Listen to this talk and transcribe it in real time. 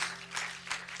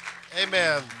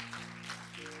Amen.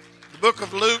 The book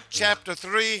of Luke, chapter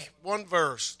 3, one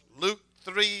verse. Luke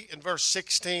 3 and verse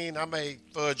 16. I may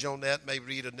fudge on that, may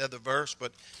read another verse,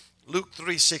 but Luke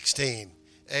 3:16.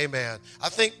 Amen. I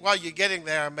think while you're getting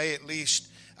there,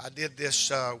 I did this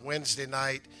Wednesday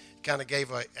night, kind of gave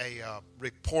a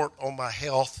report on my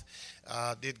health.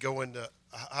 Did go into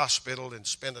a hospital and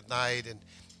spend a night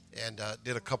and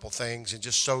did a couple things. And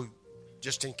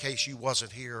just in case you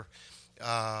wasn't here,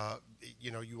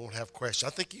 you won't have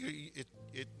questions. I think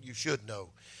you should know.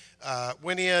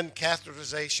 Went in,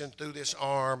 catheterization through this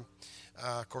arm.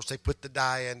 Of course, they put the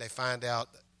dye in. They find out,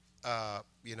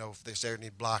 if there's any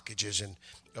blockages. And,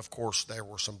 of course, there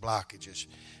were some blockages.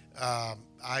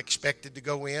 I expected to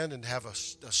go in and have a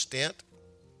stent,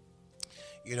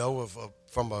 in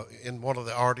one of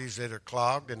the arteries that are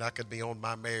clogged, and I could be on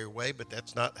my merry way, but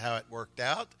that's not how it worked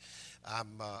out.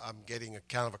 I'm getting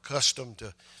kind of accustomed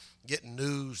to getting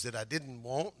news that I didn't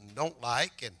want and don't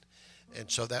like,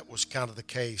 and so that was kind of the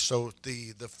case. So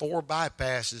the 4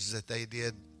 bypasses that they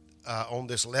did on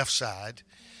this left side,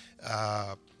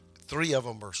 3 of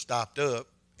them are stopped up,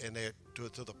 and they're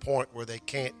to the point where they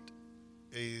can't.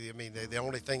 The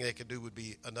only thing they could do would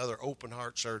be another open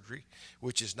heart surgery,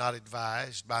 which is not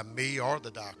advised by me or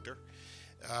the doctor.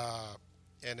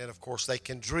 And then, of course, they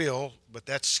can drill, but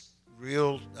that's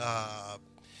real,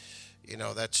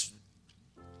 that's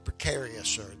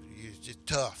precarious or it's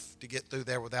tough to get through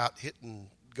there without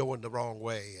going the wrong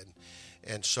way.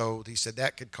 And so he said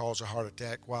that could cause a heart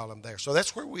attack while I'm there. So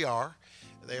that's where we are.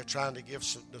 They're trying to give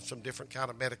some different kind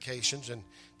of medications and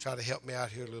try to help me out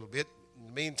here a little bit. In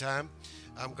the meantime,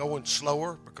 I'm going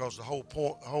slower because the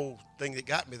whole thing that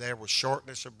got me there was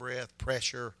shortness of breath,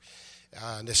 pressure,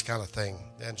 and this kind of thing.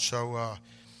 And so,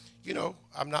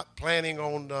 I'm not planning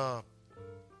on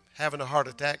having a heart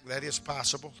attack. That is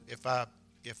possible if I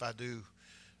do.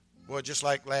 Well, just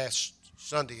like last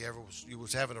Sunday, you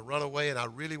was having a runaway, and I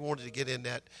really wanted to get in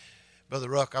that. Brother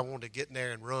Ruck, I wanted to get in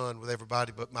there and run with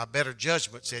everybody, but my better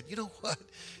judgment said, you know what,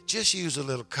 just use a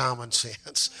little common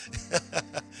sense.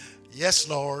 Yes,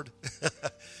 Lord.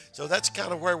 So that's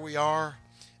kind of where we are.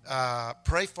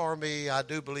 Pray for me. I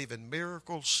do believe in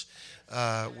miracles.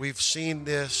 We've seen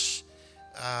this,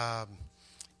 and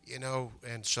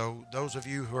so those of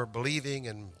you who are believing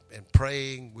and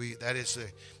praying, that is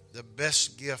the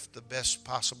best gift, the best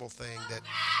possible thing that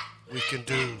we can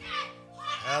do.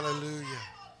 Hallelujah.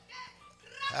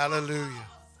 Hallelujah.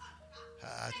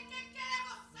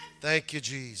 Thank you,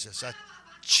 Jesus. I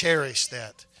cherish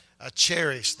that. I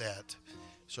cherish that.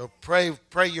 So pray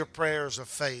your prayers of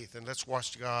faith, and let's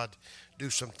watch God do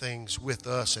some things with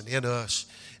us and in us.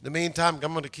 In the meantime,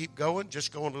 I'm going to keep going,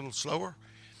 just going a little slower,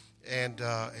 and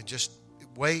just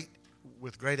wait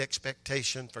with great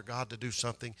expectation for God to do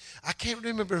something. I can't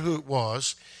remember who it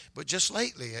was, but just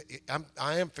lately,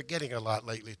 I am forgetting a lot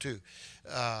lately too.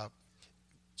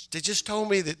 They just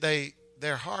told me that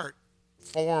their heart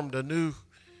formed a new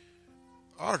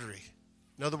artery.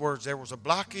 In other words, there was a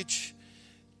blockage,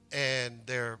 and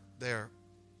their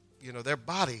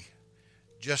body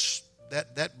just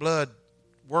that blood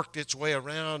worked its way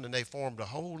around, and they formed a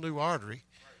whole new artery.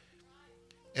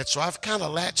 And so I've kind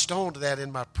of latched on to that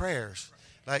in my prayers,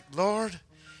 like Lord.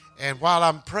 And while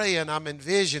I'm praying, I'm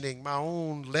envisioning my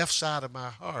own left side of my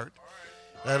heart.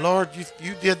 Now, Lord,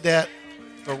 you did that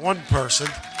for one person.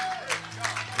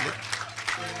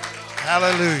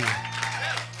 Hallelujah.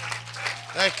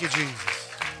 Thank you, Jesus.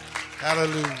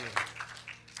 Hallelujah.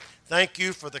 Thank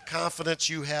you for the confidence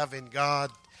you have in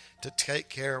God to take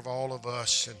care of all of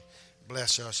us and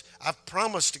bless us. I've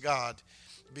promised to God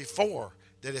before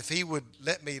that if he would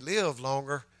let me live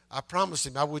longer, I promised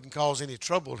him I wouldn't cause any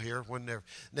trouble here when the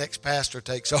next pastor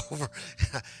takes over.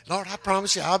 Lord, I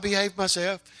promise you I'll behave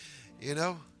myself,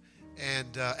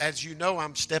 And as you know,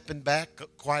 I'm stepping back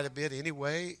quite a bit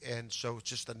anyway, and so it's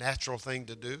just a natural thing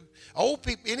to do. Old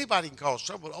people, anybody can cause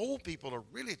trouble. Old people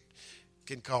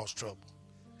can cause trouble.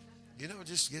 You don't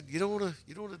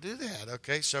want to do that.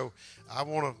 Okay, so I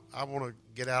want to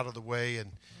get out of the way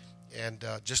and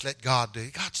just let God do.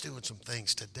 God's doing some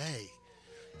things today.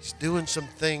 He's doing some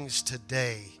things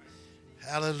today.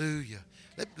 Hallelujah.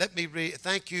 Let me read.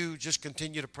 Thank you. Just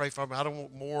continue to pray for me. I don't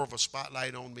want more of a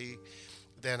spotlight on me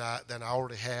than I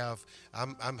already have.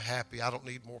 I'm happy. I don't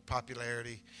need more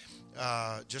popularity.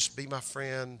 Just be my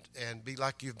friend and be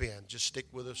like you've been. Just stick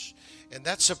with us. And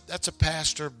that's a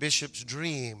pastor, bishop's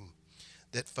dream,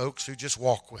 that folks who just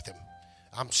walk with him.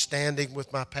 I'm standing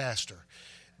with my pastor,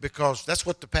 because that's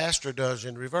what the pastor does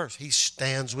in reverse. He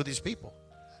stands with his people.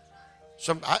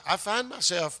 I find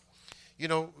myself,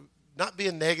 not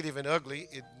being negative and ugly.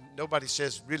 nobody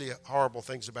says really horrible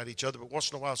things about each other, but once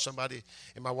in a while somebody,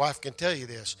 and my wife can tell you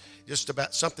this, just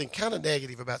about something kind of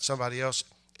negative about somebody else.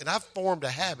 And I've formed a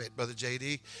habit, Brother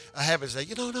J.D., a habit to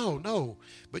say, no.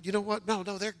 But you know what? No,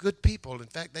 they're good people. In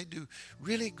fact, they do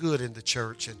really good in the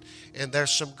church, and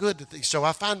there's some good things. So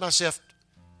I find myself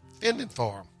fending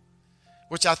for them,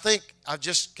 which I think I've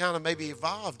just kind of maybe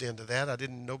evolved into that.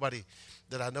 Nobody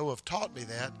that I know of taught me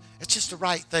that. It's just the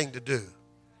right thing to do.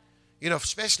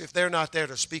 Especially if they're not there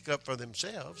to speak up for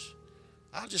themselves,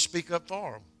 I'll just speak up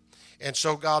for them. And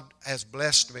so God has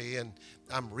blessed me, and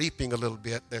I'm reaping a little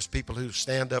bit. There's people who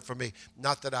stand up for me.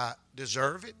 Not that I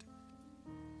deserve it.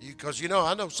 Because,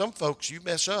 I know some folks, you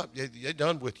mess up, they're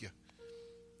done with you.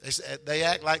 They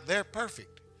act like they're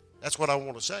perfect. That's what I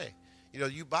want to say.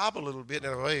 You bob a little bit,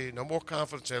 and hey, no more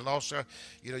confidence. They lost their,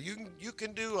 you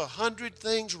can do 100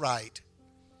 things right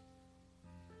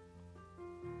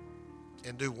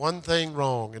and do one thing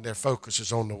wrong, and their focus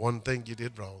is on the one thing you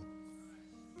did wrong.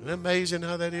 Isn't it amazing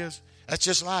how that is? That's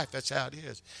just life. That's how it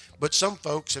is. But some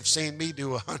folks have seen me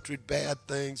do 100 bad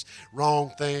things,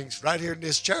 wrong things, right here in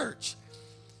this church.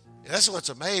 And that's what's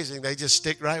amazing. They just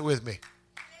stick right with me.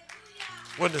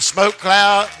 When the smoke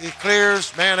cloud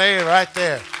clears, man, they are right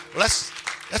there. Well,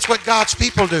 that's what God's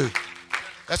people do.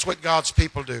 That's what God's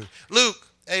people do. Luke,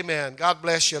 amen. God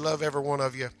bless you. Love every one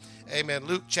of you. Amen.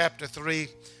 Luke chapter 3,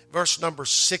 verse number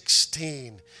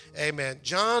 16. Amen.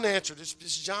 John answered. This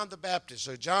is John the Baptist.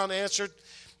 So John answered,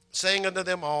 saying unto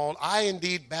them all, I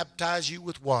indeed baptize you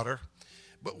with water,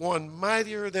 but one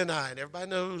mightier than I. And everybody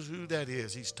knows who that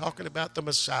is. He's talking about the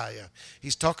Messiah.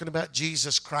 He's talking about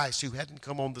Jesus Christ, who hadn't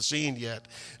come on the scene yet.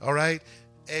 All right?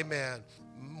 Amen.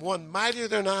 One mightier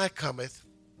than I cometh,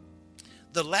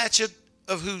 the latchet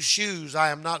of whose shoes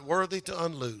I am not worthy to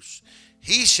unloose.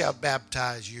 He shall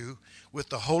baptize you with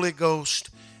the Holy Ghost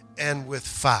and with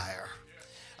fire.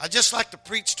 I'd just like to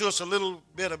preach to us a little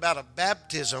bit about a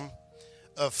baptism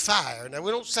of fire. Now, we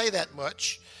don't say that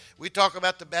much. We talk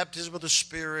about the baptism of the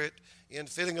Spirit,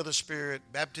 infilling of the Spirit,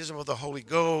 baptism of the Holy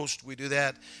Ghost. We do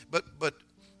that. But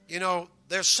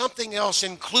there's something else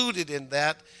included in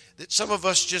that some of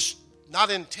us just,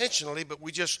 not intentionally, but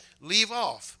we just leave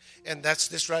off. And that's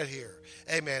this right here.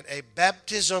 Amen. A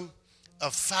baptism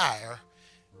of fire,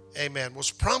 amen,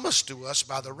 was promised to us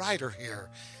by the writer here.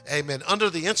 Amen. Under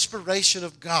the inspiration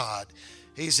of God,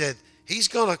 he said, he's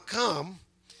going to come.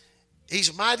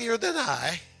 He's mightier than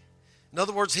I. In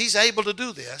other words, he's able to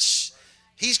do this.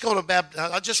 He's going to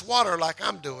baptize, not just water like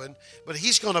I'm doing, but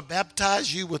he's going to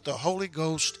baptize you with the Holy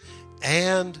Ghost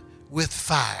and with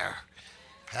fire.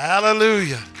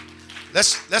 Hallelujah.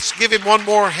 Let's give him one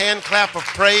more hand clap of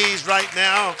praise right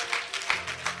now.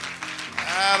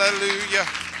 Hallelujah.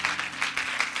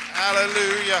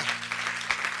 Hallelujah.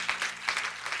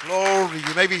 Glory.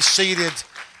 You may be seated.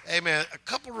 Amen. A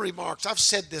couple of remarks. I've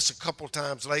said this a couple of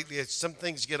times lately. Some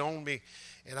things get on me,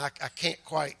 and I can't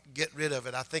quite get rid of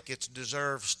it. I think it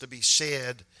deserves to be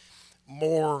said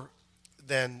more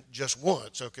than just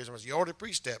once. Okay, so you already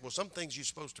preached that. Well, some things you're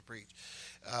supposed to preach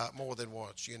more than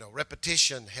once.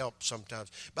 Repetition helps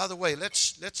sometimes. By the way,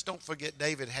 let's don't forget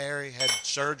David Harry had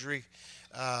surgery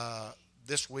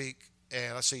this week,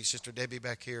 and I see Sister Debbie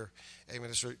back here.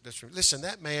 Amen. Listen,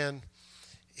 that man,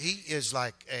 he is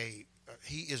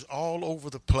all over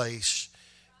the place,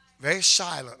 very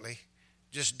silently,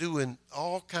 just doing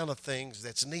all kind of things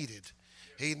that's needed.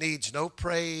 He needs no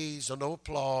praise or no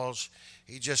applause.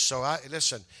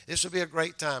 Listen, this will be a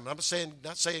great time. I'm not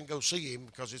saying go see him,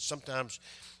 because it's sometimes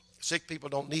sick people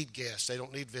don't need guests. They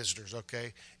don't need visitors,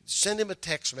 okay? Send him a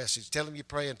text message. Tell him you're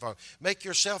praying for him. Make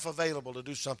yourself available to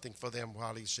do something for them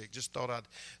while he's sick. Just thought I'd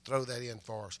throw that in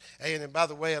for us. Hey, and by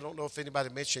the way, I don't know if anybody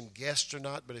mentioned guests or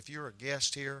not, but if you're a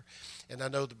guest here, and I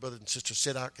know the brother and sister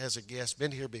Siddock has a guest,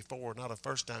 been here before, not a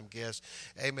first-time guest,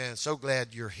 amen. So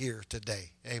glad you're here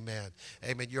today. Amen.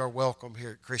 Amen. You are welcome here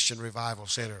at Christian Revival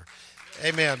Center.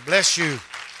 Amen. Bless you.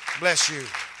 Bless you.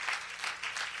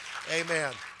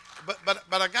 Amen.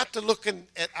 But I got to looking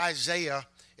at Isaiah,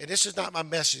 and this is not my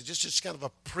message. This is kind of a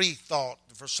pre-thought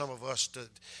for some of us to,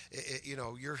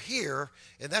 you're here,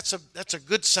 and that's a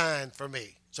good sign for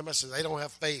me. Somebody says they don't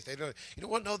have faith. They don't. You know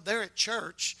what? No, they're at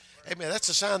church. Amen. That's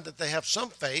a sign that they have some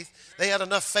faith. They had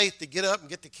enough faith to get up and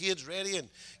get the kids ready and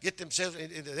get themselves.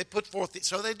 And they put forth,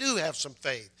 so they do have some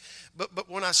faith. But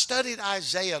when I studied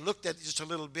Isaiah, looked at it just a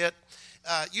little bit,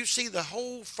 you see the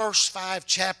whole first 5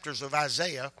 chapters of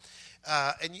Isaiah.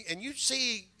 And you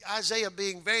see Isaiah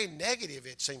being very negative,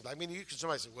 it seems like. I mean,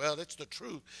 somebody say, well, it's the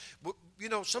truth. But,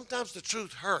 sometimes the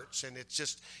truth hurts, and it's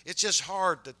just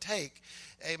hard to take.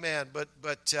 Amen.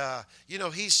 But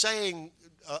he's saying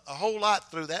a whole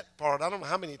lot through that part. I don't know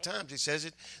how many times he says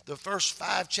it. The first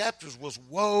 5 chapters was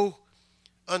woe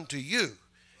unto you.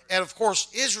 And, of course,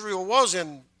 Israel was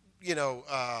in,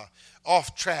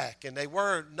 off track, and they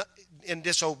were in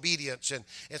disobedience. And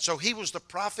so he was the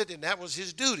prophet, and that was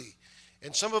his duty.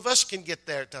 And some of us can get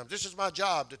there at times. This is my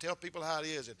job, to tell people how it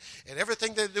is and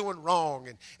everything they're doing wrong.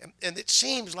 And it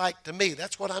seems like to me,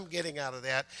 that's what I'm getting out of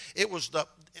that. It was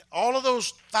all of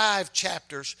those 5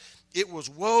 chapters, it was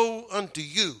woe unto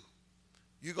you.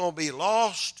 You're going to be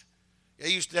lost. They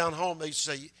used to down home, they used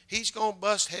to say, he's going to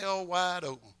bust hell wide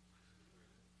open.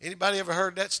 Anybody ever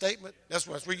heard that statement? That's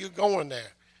where you're going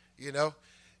there,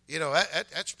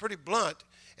 That's pretty blunt.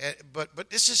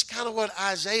 But this is kind of what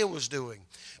Isaiah was doing.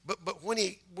 But when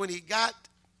he got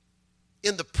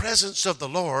in the presence of the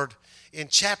Lord in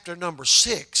chapter number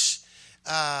 6,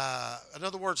 in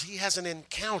other words, he has an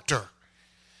encounter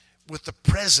with the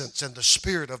presence and the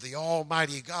Spirit of the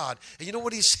Almighty God. And you know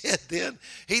what he said then?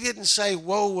 He didn't say,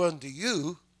 woe unto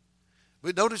you.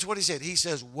 But notice what he said. He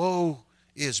says, woe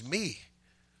is me.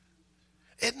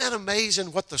 Isn't that amazing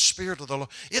what the Spirit of the Lord,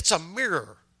 it's a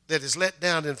mirror that is let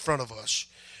down in front of us.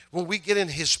 When we get in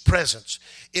his presence,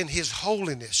 in his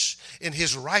holiness, in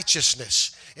his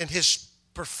righteousness, in his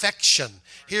perfection,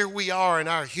 here we are in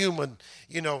our human,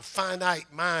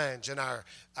 finite minds and our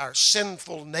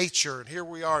sinful nature, and here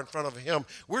we are in front of him.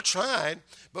 We're trying,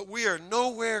 but we are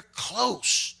nowhere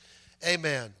close,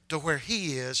 amen, to where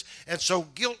he is. And so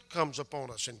guilt comes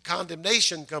upon us and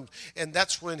condemnation comes, and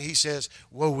that's when he says,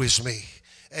 woe is me,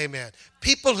 amen.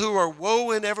 People who are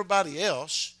woeing everybody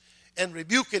else and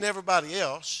rebuking everybody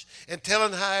else and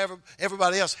telling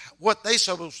everybody else what they're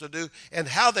supposed to do and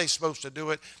how they're supposed to do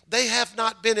it, they have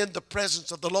not been in the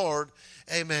presence of the Lord.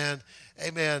 Amen.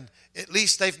 Amen. At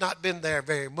least they've not been there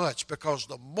very much, because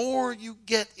the more you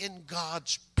get in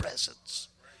God's presence,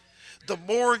 the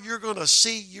more you're going to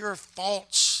see your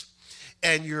faults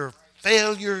and your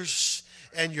failures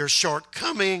and your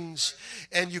shortcomings,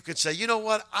 and you can say, you know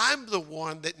what, I'm the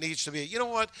one that needs to be. You know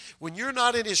what, when you're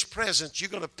not in his presence, you're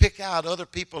going to pick out other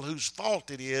people whose fault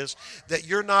it is that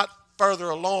you're not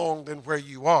further along than where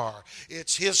you are.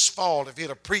 It's his fault if he'd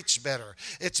have preached better.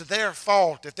 It's their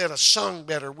fault if they'd have sung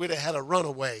better, we'd have had a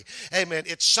runaway. Amen.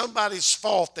 It's somebody's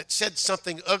fault that said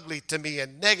something ugly to me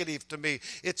and negative to me.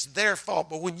 It's their fault.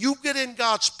 But when you get in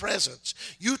God's presence,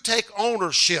 you take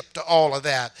ownership to all of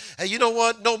that. And you know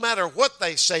what? No matter what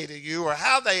they say to you or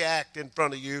how they act in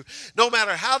front of you, no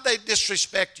matter how they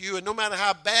disrespect you, and no matter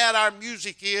how bad our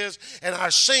music is and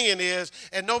our singing is,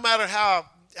 and no matter how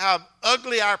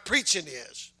ugly our preaching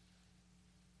is,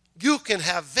 you can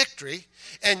have victory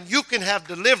and you can have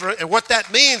deliverance. And what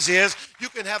that means is you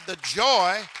can have the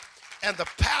joy and the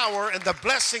power and the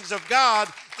blessings of God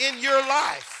in your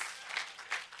life.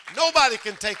 Nobody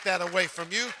can take that away from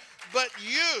you but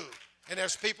you. And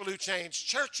there's people who change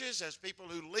churches. There's people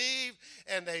who leave,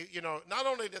 and they, not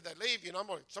only did they leave,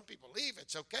 some people leave.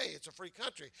 It's okay. It's a free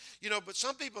country. But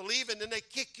some people leave, and then they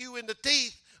kick you in the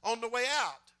teeth on the way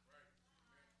out,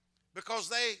 because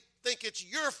they think it's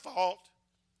your fault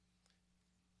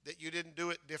that you didn't do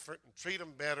it different and treat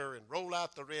them better and roll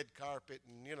out the red carpet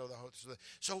and, the whole.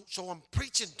 So I'm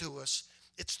preaching to us,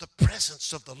 it's the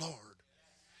presence of the Lord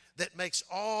that makes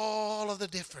all of the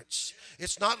difference.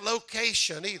 It's not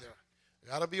location either.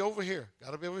 Got to be over here.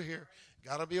 Got to be over here.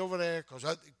 Got to be over there,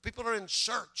 because people are in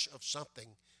search of something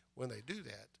when they do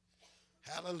that.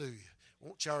 Hallelujah.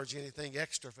 Won't charge anything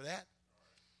extra for that.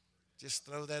 Just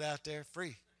throw that out there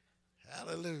free.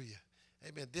 Hallelujah.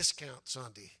 Amen. Discount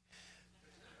Sunday.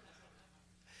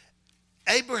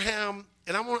 Abraham,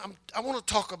 and I want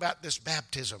to talk about this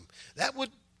baptism. That would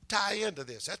tie into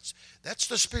this. That's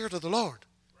the Spirit of the Lord.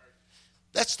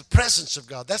 That's the presence of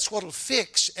God. That's what will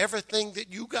fix everything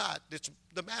that you got that's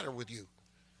the matter with you.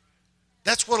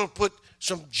 That's what will put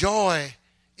some joy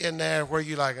in there where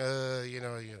you're like,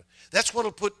 That's what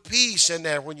will put peace in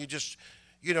there when you just,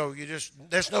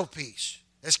 there's no peace.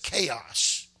 There's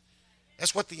chaos.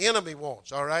 That's what the enemy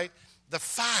wants, all right? The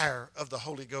fire of the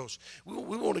Holy Ghost.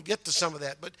 We want to get to some of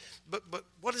that, but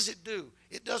what does it do?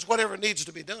 It does whatever needs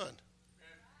to be done.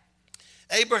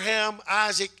 Abraham,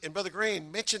 Isaac, and Brother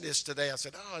Green mentioned this today. I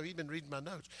said, you've been reading my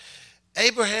notes.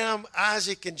 Abraham,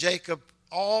 Isaac, and Jacob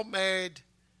all married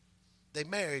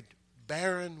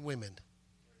barren women.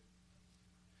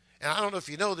 And I don't know if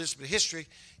you know this, but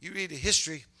you read the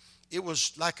history, it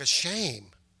was like a shame.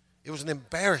 It was an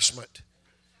embarrassment.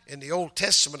 In the Old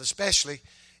Testament especially,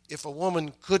 if a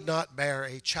woman could not bear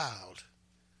a child.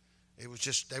 It was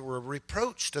just, they were a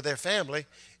reproach to their family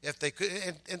if they could.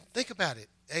 And think about it.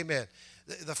 Amen.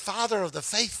 The father of the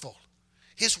faithful,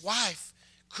 his wife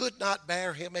could not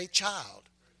bear him a child.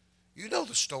 You know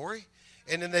the story.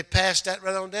 And then they passed that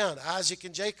right on down. Isaac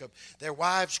and Jacob, their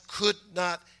wives could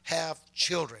not have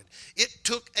children. It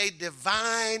took a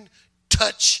divine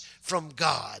touch from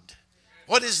God.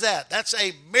 What is that? That's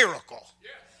a miracle.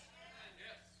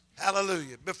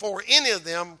 Hallelujah. Before any of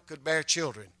them could bear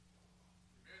children.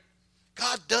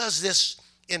 God does this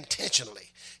intentionally.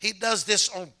 He does this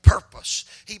on purpose.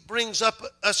 He brings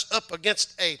us up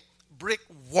against a brick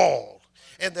wall,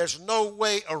 and there's no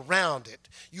way around it.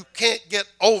 You can't get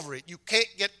over it. You can't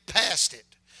get past it.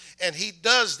 And he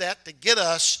does that to get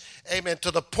us, amen, to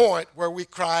the point where we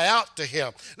cry out to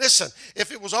him. Listen,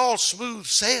 if it was all smooth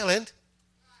sailing,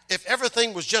 if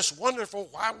everything was just wonderful,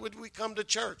 why would we come to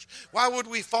church? Why would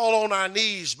we fall on our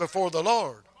knees before the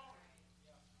Lord?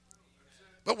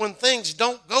 But when things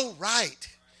don't go right,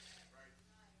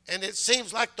 and it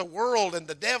seems like the world and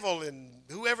the devil and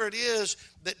whoever it is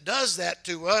that does that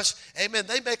to us, amen,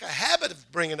 they make a habit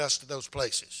of bringing us to those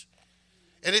places.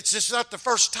 And it's just not the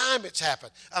first time it's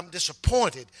happened. I'm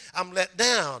disappointed. I'm let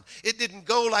down. It didn't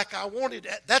go like I wanted.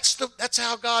 That's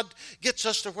how God gets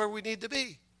us to where we need to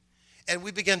be. And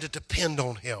we begin to depend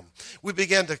on him. We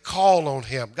begin to call on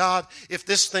him. God, if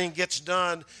this thing gets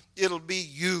done, it'll be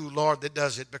you, Lord, that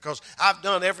does it, because I've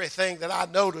done everything that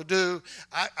I know to do.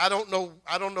 I don't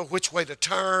know which way to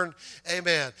turn.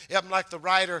 Amen. I'm like the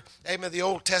writer, amen, the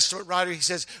Old Testament writer. He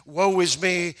says, woe is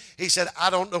me. He said,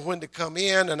 I don't know when to come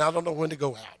in and I don't know when to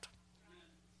go out.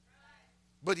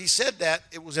 But he said that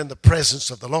it was in the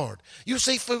presence of the Lord. You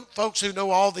see, folks who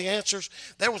know all the answers,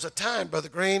 there was a time, Brother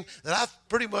Green, that I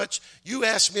pretty much, you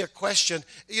asked me a question,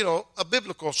 a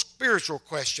biblical, spiritual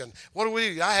question. What do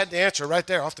we do? I had the answer right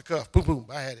there off the cuff. Boom, boom,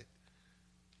 I had it.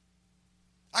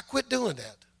 I quit doing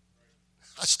that.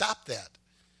 I stopped that.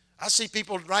 I see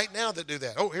people right now that do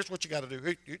that. Oh, here's what you got to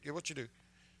do. Here's what you do.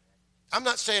 I'm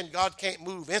not saying God can't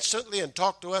move instantly and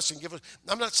talk to us and give us.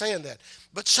 I'm not saying that.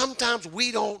 But sometimes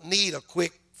we don't need a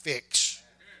quick fix.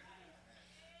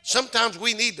 Sometimes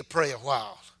we need to pray a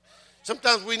while.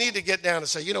 Sometimes we need to get down and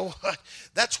say, you know what?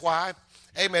 That's why,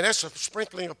 amen, there's a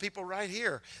sprinkling of people right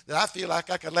here that I feel like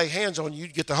I could lay hands on you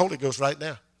to get the Holy Ghost right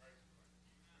now.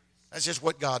 That's just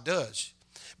what God does.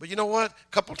 But you know what?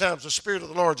 A couple times the Spirit of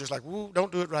the Lord just like, woo,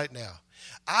 don't do it right now.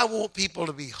 I want people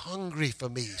to be hungry for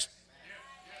me.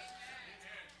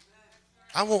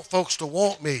 I want folks to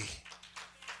want me,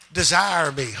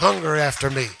 desire me, hunger after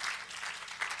me.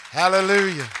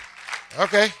 Hallelujah.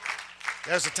 Okay.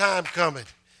 There's a time coming.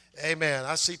 Amen.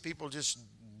 I see people just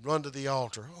run to the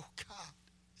altar. Oh, God.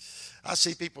 I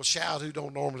see people shout who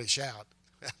don't normally shout.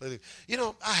 Hallelujah.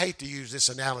 I hate to use this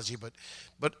analogy, but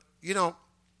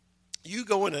you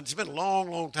go in, and it's been a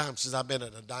long, long time since I've been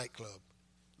at a nightclub.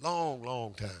 Long,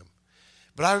 long time.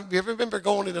 But I remember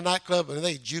going to the nightclub and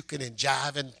they juking and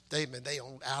jiving. They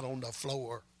out on the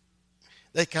floor.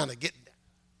 They kind of get,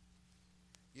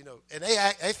 and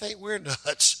they think we're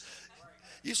nuts.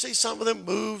 You see some of them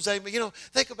moves.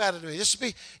 Think about it. Just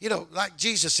be, like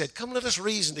Jesus said, come let us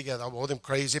reason together. Oh, them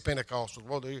crazy Pentecostals.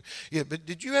 Well, but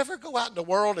did you ever go out in the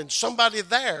world and somebody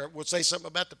there would say something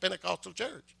about the Pentecostal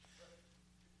church?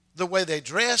 The way they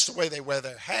dress, the way they wear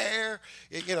their hair.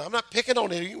 I'm not picking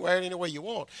on it. You can wear it any way you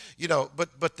want.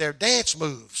 But their dance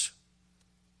moves.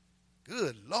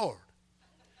 Good Lord.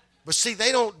 But see,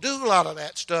 they don't do a lot of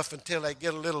that stuff until they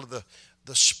get a little of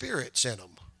the spirits in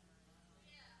them.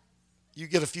 You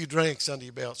get a few drinks under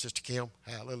your belt, Sister Kim.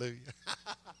 Hallelujah.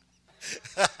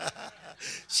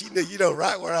 She knew,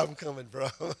 right where I'm coming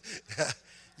from.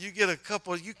 You get a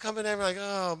couple, you come in there and like,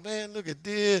 oh, man, look at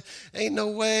this. Ain't no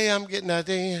way I'm getting out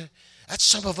there. That's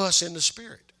some of us in the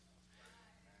spirit.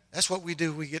 That's what we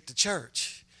do when we get to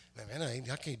church. Man,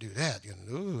 I can't do that.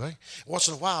 Once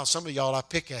in a while, some of y'all, I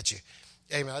pick at you.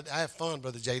 Hey, man, I have fun,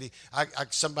 Brother JD.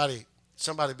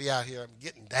 Somebody be out here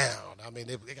getting down. I mean,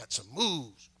 they got some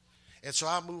moves. And so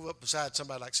I move up beside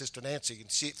somebody like Sister Nancy and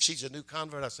see if she's a new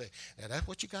convert. I say, now that's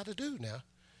what you got to do now.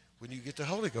 When you get the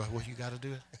Holy Ghost, well, you got to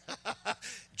do it.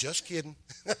 Just kidding.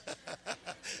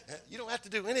 You don't have to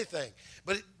do anything.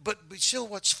 But still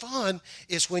what's fun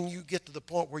is when you get to the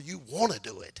point where you want to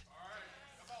do it.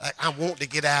 Like, I want to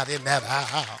get out in that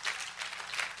aisle.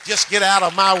 Just get out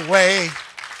of my way.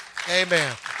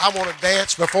 Amen. I want to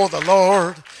dance before the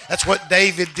Lord. That's what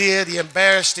David did. He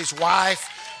embarrassed his wife.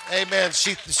 Amen.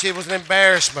 She was an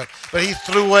embarrassment. But he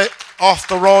threw it off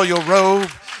the royal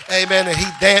robe. Amen. And he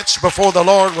danced before the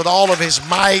Lord with all of his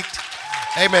might.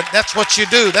 Amen. That's what you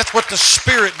do. That's what the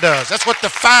Spirit does. That's what the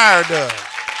fire does.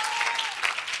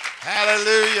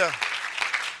 Hallelujah.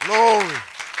 Glory.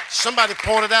 Somebody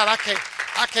pointed out, I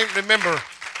can't remember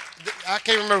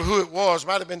who it was. It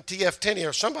might have been T.F. Tenney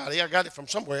or somebody. I got it from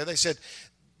somewhere. They said,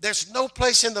 there's no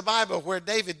place in the Bible where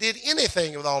David did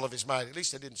anything with all of his might. At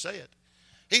least they didn't say it.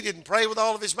 He didn't pray with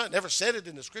all of his might. Never said it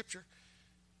in the scripture.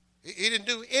 He didn't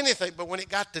do anything. But when it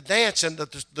got to dancing,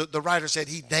 the writer said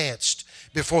he danced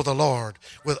before the Lord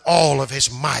with all of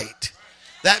his might.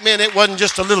 That meant it wasn't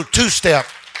just a little two-step.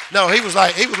 No, he was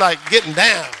like getting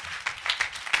down.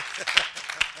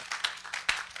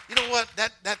 You know what?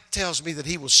 That tells me that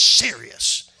he was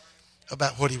serious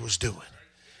about what he was doing.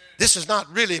 This is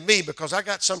not really me because I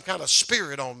got some kind of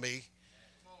spirit on me.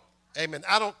 Amen.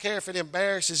 I don't care if it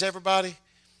embarrasses everybody.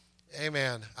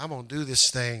 Amen. I'm going to do this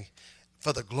thing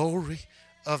for the glory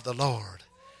of the Lord.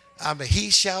 I mean, he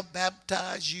shall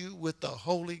baptize you with the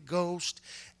Holy Ghost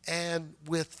and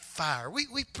with fire.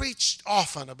 We preach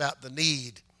often about the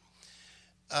need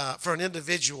for an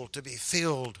individual to be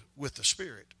filled with the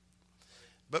Spirit.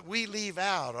 But we leave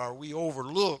out or we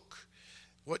overlook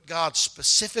what God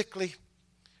specifically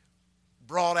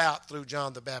brought out through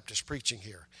John the Baptist preaching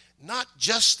here. Not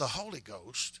just the Holy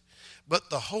Ghost, but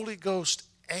the Holy Ghost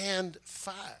and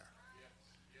fire.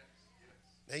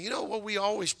 Now, you know what we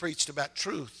always preached about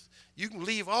truth? You can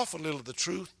leave off a little of the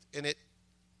truth and it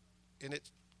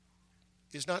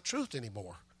is not truth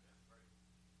anymore.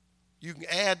 You can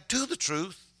add to the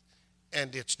truth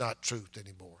and it's not truth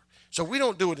anymore. So we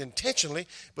don't do it intentionally,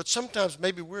 but sometimes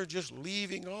maybe we're just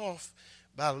leaving off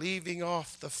by leaving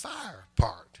off the fire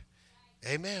part.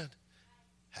 Amen.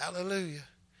 Hallelujah.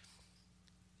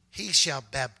 He shall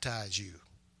baptize you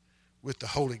with the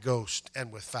Holy Ghost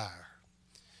and with fire.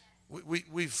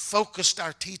 We've focused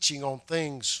our teaching on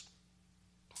things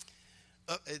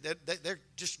that they're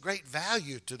just great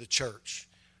value to the church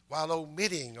while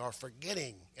omitting or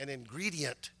forgetting an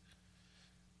ingredient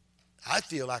I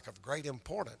feel like of great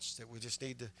importance that we just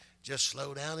need to just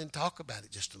slow down and talk about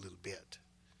it just a little bit.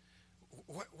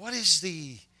 What is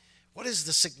the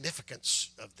significance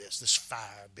of this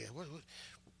fire bit?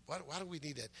 Why do we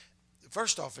need that?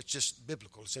 First off, it's just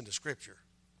biblical. It's in the Scripture.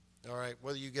 All right,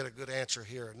 whether you get a good answer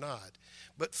here or not.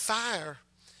 But fire,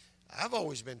 I've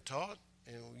always been taught,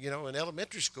 in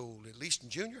elementary school, at least in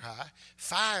junior high,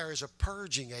 fire is a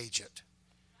purging agent.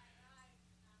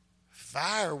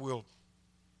 Fire will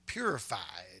purify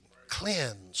and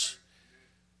cleanse.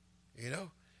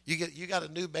 You got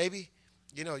a new baby.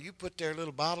 You put their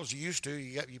little bottles. You used to.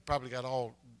 You probably got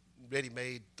all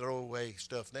ready-made throwaway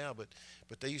stuff now,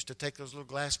 but they used to take those little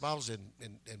glass bottles and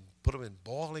put them in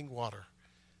boiling water.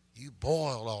 You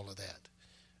boil all of that.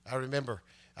 I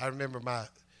remember my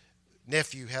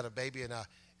nephew had a baby, and I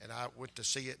went to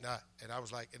see it, and I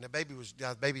was like, and the babies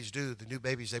do, the new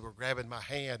babies, they were grabbing my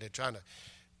hand and trying to,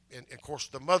 and of course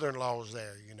the mother-in-law was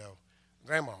there,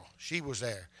 grandma, she was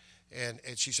there. And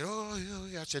she said, oh,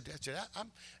 yeah. I said,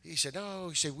 he said, no.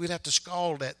 He said, we'd have to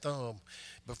scald that thumb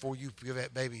before you give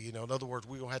that baby. In other words,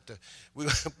 we have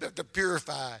to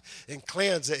purify and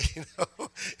cleanse it.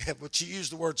 But she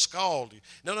used the word scald.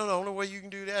 No. The only way you can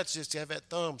do that is just to have that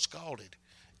thumb scalded.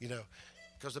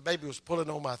 Because the baby was pulling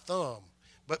on my thumb.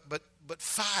 But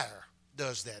fire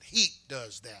does that. Heat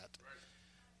does that.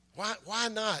 Why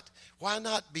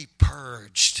not be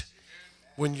purged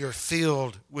when you're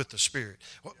filled with the Spirit?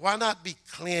 Why not be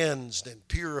cleansed and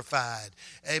purified?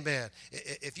 Amen.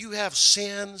 If you have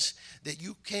sins that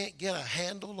you can't get a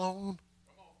handle on,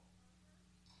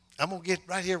 I'm going to get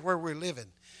right here where we're living.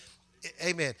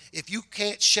 Amen. If you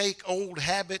can't shake old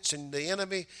habits and the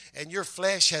enemy and your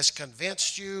flesh has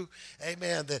convinced you,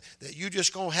 amen, that you're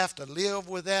just going to have to live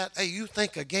with that, hey, you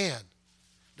think again.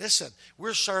 Listen,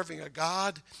 we're serving a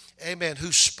God, amen,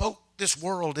 who spoke this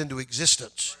world into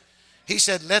existence. He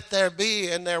said, let there be,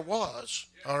 and there was,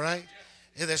 all right?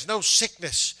 And there's no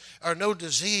sickness or no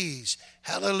disease,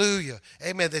 hallelujah,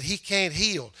 amen, that he can't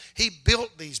heal. He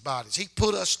built these bodies. He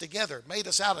put us together, made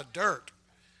us out of dirt.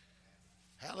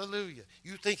 Hallelujah.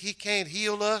 You think he can't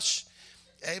heal us?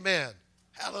 Amen.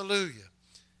 Hallelujah.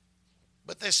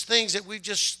 But there's things that we've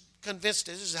just convinced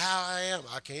this is how I am.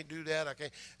 I can't do that. I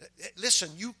can't. Listen,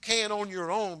 you can on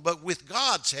your own, but with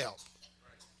God's help.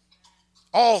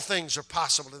 All things are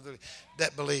possible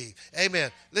that believe.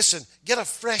 Amen. Listen, get a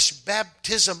fresh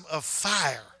baptism of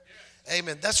fire.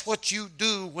 Amen. That's what you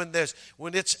do when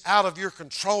it's out of your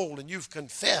control and you've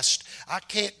confessed, I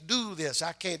can't do this.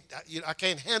 I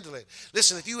can't handle it.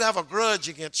 Listen, if you have a grudge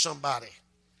against somebody,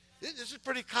 this is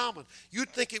pretty common.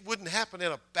 You'd think it wouldn't happen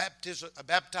in a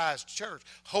baptized church,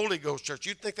 Holy Ghost church.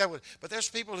 You'd think that would, but there's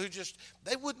people who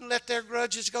they wouldn't let their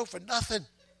grudges go for nothing.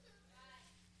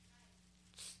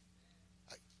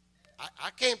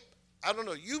 I don't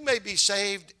know. You may be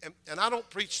saved, and I don't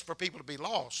preach for people to be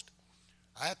lost.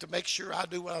 I have to make sure I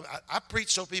do what I preach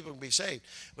so people can be saved.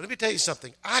 But let me tell you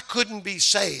something. I couldn't be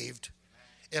saved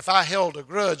if I held a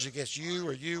grudge against you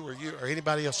or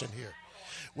anybody else in here.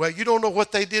 Well, you don't know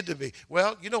what they did to me.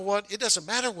 Well, you know what? It doesn't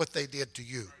matter what they did to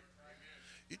you.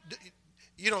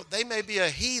 You know, they may be a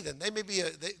heathen. They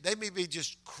may be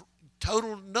just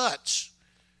total nuts.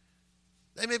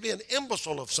 They may be an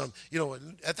imbecile of some, you know,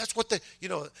 and that's what they, you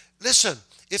know, listen,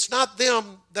 it's not them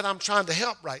that I'm trying to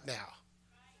help right now.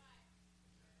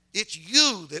 It's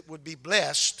you that would be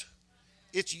blessed.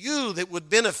 It's you that would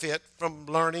benefit from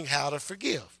learning how to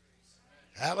forgive.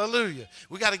 Hallelujah.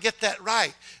 We got to get that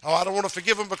right. Oh, I don't want to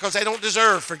forgive them because they don't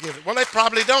deserve forgiveness. Well, they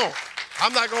probably don't.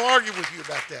 I'm not going to argue with you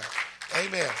about that.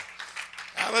 Amen.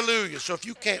 Hallelujah. So if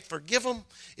you can't forgive them,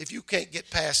 if you can't get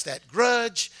past that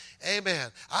grudge, amen,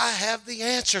 I have the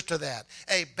answer to that.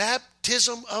 A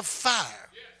baptism of fire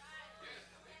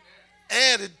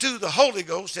added to the Holy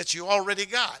Ghost that you already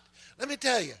got. Let me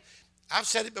tell you, I've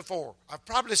said it before. I've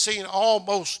probably seen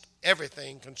almost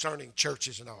everything concerning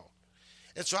churches and all.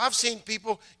 And so I've seen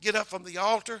people get up from the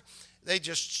altar. They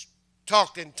just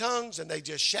talked in tongues and they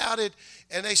just shouted,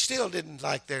 and they still didn't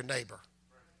like their neighbor.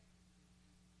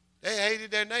 They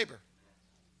hated their neighbor.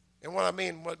 And what I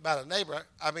mean about a neighbor,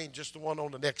 I mean just the one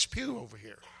on the next pew over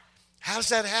here. How does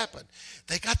that happen?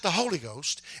 They got the Holy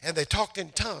Ghost and they talked in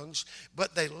tongues,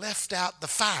 but they left out the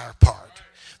fire part,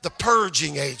 the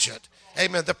purging agent.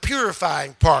 Amen. The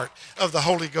purifying part of the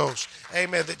Holy Ghost.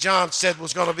 Amen. That John said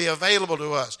was going to be available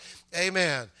to us.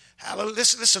 Amen. Hallelujah.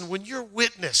 Listen, when you're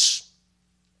witness,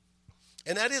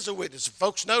 and that is a witness,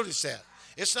 folks notice that.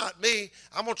 It's not me.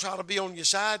 I'm going to try to be on your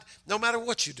side no matter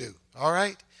what you do. All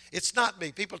right? It's not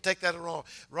me. People take that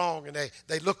wrong, and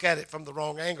they look at it from the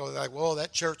wrong angle. They're like, well,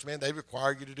 that church, man, they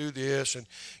require you to do this, and,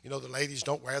 you know, the ladies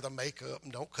don't wear the makeup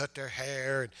and don't cut their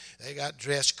hair, and they got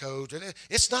dress codes. And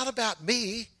it's not about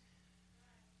me.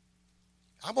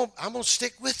 I'm gonna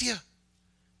stick with you.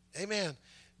 Amen.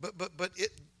 But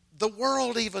the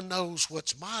world even knows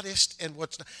what's modest and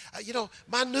what's not. You know,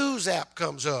 my news app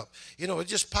comes up. You know, it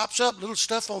just pops up, little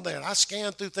stuff on there. And I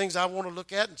scan through things I want to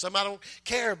look at and some I don't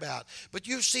care about. But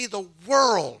you see the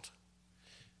world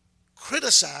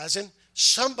criticizing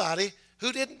somebody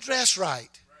who didn't dress right.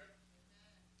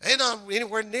 They're not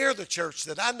anywhere near the church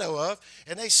that I know of,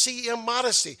 and they see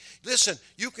immodesty. Listen,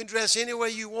 you can dress any way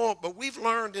you want, but we've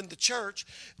learned in the church,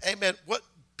 amen, what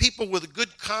people with a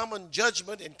good common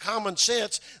judgment and common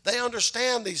sense, they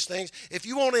understand these things. If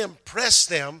you want to impress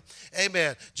them,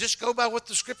 amen, just go by what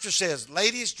the scripture says.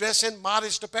 Ladies, dress in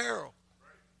modest apparel.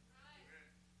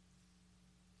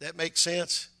 That makes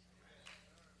sense?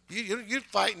 You're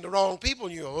fighting the wrong people,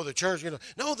 and you go, oh, the church, you know.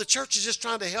 No, the church is just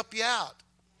trying to help you out.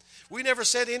 We never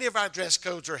said any of our dress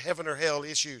codes are heaven or hell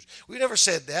issues. We never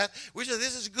said that. We said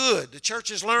this is good. The church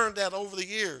has learned that over the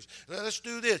years. Let's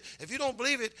do this. If you don't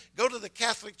believe it, go to the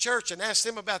Catholic Church and ask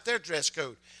them about their dress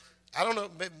code. I don't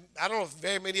know if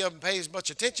very many of them pays much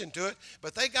attention to it,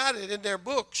 but they got it in their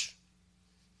books.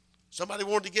 Somebody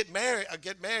wanted to get married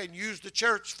and use the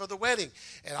church for the wedding.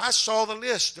 And I saw the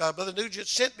list. Brother Nugent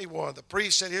sent me one. The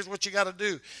priest said, here's what you got to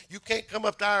do. You can't come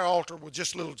up to our altar with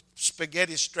just little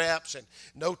spaghetti straps and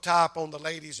no top on the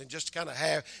ladies and just kind of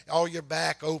have all your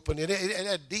back open. And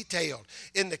it detailed.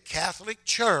 In the Catholic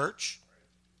Church,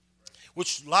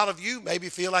 which a lot of you maybe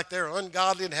feel like they're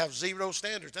ungodly and have zero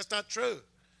standards. That's not true.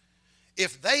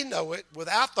 If they know it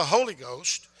without the Holy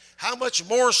Ghost, how much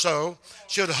more so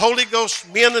should Holy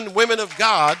Ghost men and women of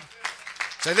God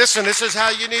say, listen, this is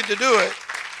how you need to do it.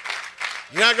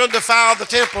 You're not going to defile the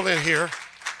temple in here.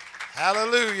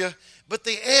 Hallelujah. But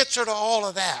the answer to all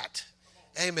of that,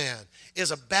 amen, is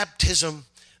a baptism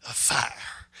of fire.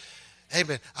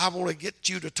 Amen. I want to get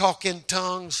you to talk in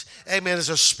tongues. Amen. As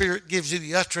the Spirit gives you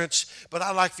the utterance. But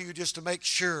I'd like for you just to make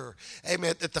sure,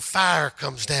 amen, that the fire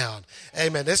comes down.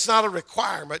 Amen. It's not a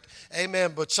requirement.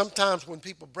 Amen. But sometimes when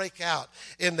people break out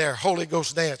in their Holy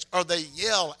Ghost dance or they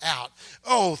yell out,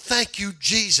 oh, thank you,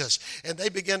 Jesus. And they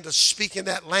begin to speak in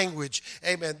that language.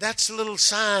 Amen. That's a little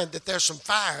sign that there's some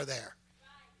fire there.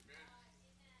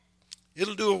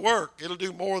 It'll do a work. It'll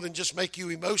do more than just make you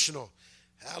emotional.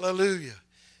 Hallelujah.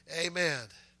 Amen.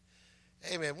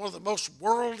 Amen. One of the most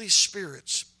worldly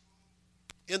spirits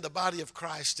in the body of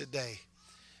Christ today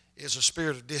is a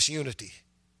spirit of disunity.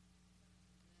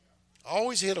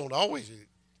 Always hit on, always.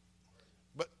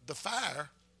 But the fire,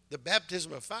 the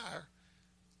baptism of fire,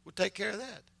 will take care of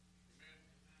that.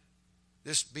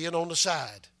 Just being on the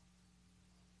side.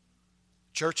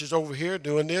 Church is over here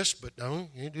doing this, but no,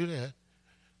 you can't do that.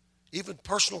 Even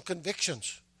personal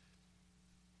convictions.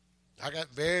 I got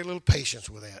very little patience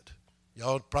with that.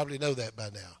 Y'all probably know that by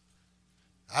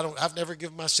now. I've never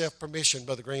given myself permission,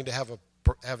 Brother Green, to have a.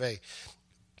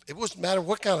 It wouldn't matter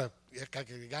what kind of. If I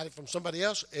got it from somebody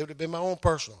else, it would have been my own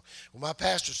personal. When my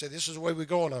pastor said, "This is the way we're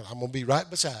going," I'm going to be right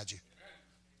beside you.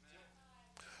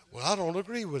 Well, I don't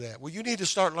agree with that. Well, you need to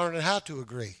start learning how to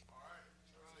agree.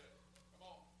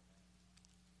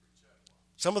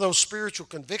 Some of those spiritual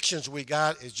convictions we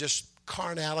got is just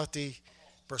carnality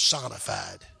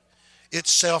personified.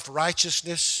 It's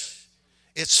self-righteousness.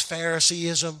 It's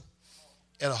Phariseeism.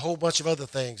 And a whole bunch of other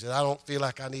things that I don't feel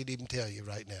like I need to even tell you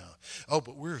right now. Oh,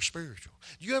 but we're spiritual.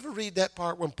 Do you ever read that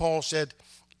part when Paul said,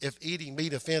 if eating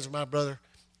meat offends my brother?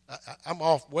 I'm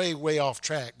way off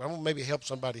track, but I'm going to maybe help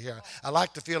somebody here. I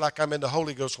like to feel like I'm in the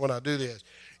Holy Ghost when I do this.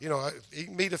 You know, if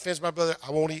eating meat offends my brother, I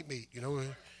won't eat meat, you know.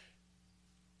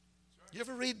 You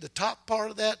ever read the top part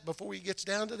of that before he gets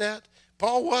down to that?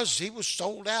 Paul was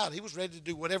sold out. He was ready to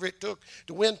do whatever it took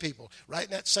to win people. Right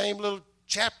in that same little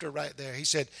chapter right there, he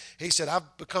said,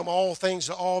 I've become all things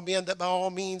to all men that by all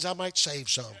means I might save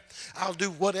some. I'll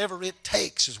do whatever it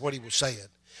takes is what he was saying.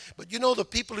 But you know the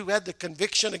people who had the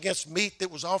conviction against meat that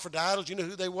was offered to idols, you know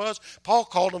who they was? Paul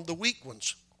called them the weak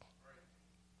ones.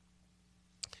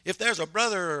 If there's a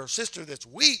brother or sister that's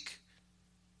weak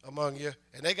among you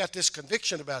and they got this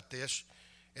conviction about this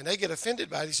and they get offended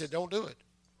by it, he said, don't do it.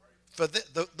 For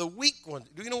the weak one,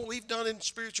 do you know what we've done in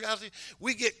spirituality?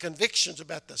 We get convictions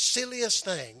about the silliest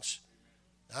things.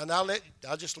 And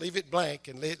I'll just leave it blank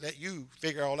and let you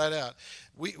figure all that out.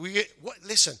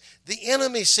 Listen, the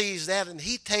enemy sees that and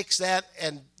he takes that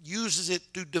and uses it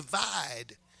to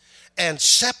divide and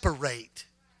separate.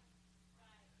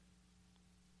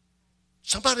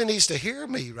 Somebody needs to hear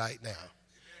me right now.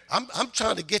 I'm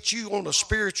trying to get you on a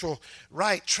spiritual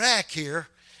right track here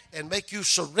and make you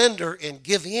surrender and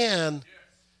give in.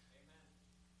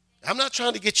 I'm not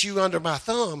trying to get you under my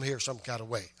thumb here some kind of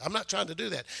way. I'm not trying to do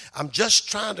that. I'm just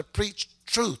trying to preach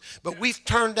truth. But we've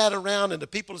turned that around, and the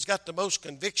people that's got the most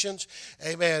convictions,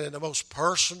 amen, and the most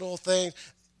personal things,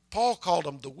 Paul called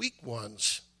them the weak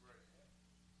ones.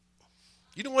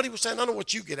 You know what he was saying? I don't know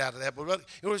what you get out of that, but you know what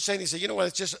he was saying? He said, you know what,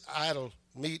 it's just idol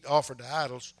meat offered to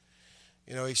idols.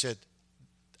 You know, he said,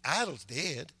 idol's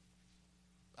dead.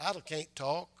 Idol can't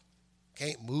talk,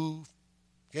 can't move,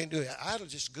 can't do it. Idol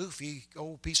just goofy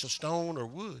old piece of stone or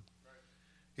wood.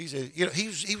 He said, you know, he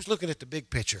was looking at the big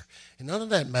picture, and none of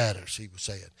that matters, he was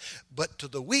saying. But to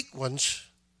the weak ones,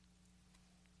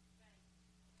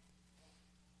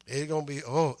 it's going to be,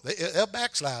 they'll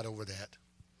backslide over that.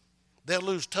 They'll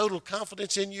lose total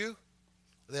confidence in you.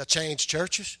 They'll change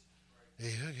churches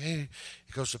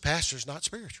because the pastor's not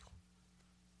spiritual.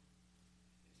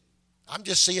 I'm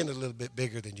just seeing it a little bit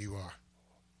bigger than you are.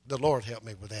 The Lord help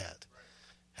me with that.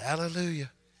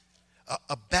 Hallelujah.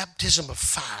 A baptism of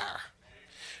fire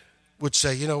would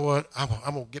say, you know what, I'm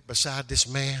going to get beside this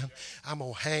man. I'm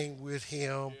going to hang with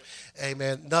him.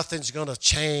 Amen. Nothing's going to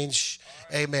change.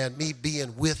 Amen. Me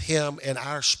being with him in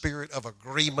our spirit of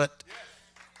agreement.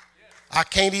 I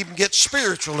can't even get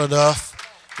spiritual enough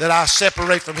that I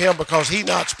separate from him because he's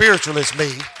not spiritual as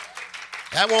me.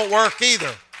 That won't work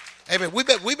either. Amen.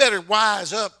 We better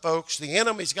wise up, folks. The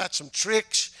enemy's got some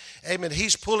tricks. Amen.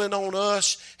 He's pulling on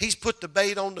us. He's put the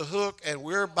bait on the hook, and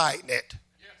we're biting it.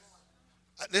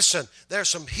 Listen, there's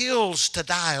some hills to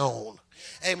die on.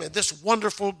 Amen. This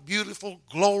wonderful, beautiful,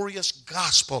 glorious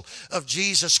gospel of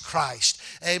Jesus Christ.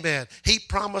 Amen. He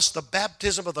promised the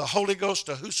baptism of the Holy Ghost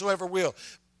to whosoever will,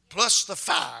 plus the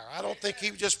fire. I don't think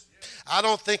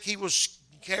he was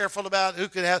careful about who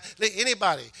could have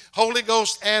anybody. Holy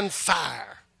Ghost and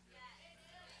fire.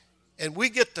 And we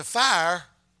get the fire,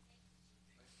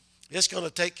 it's going to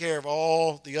take care of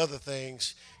all the other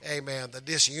things. Amen. The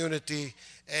disunity.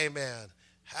 Amen.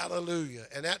 Hallelujah.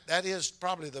 And that is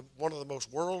probably one of the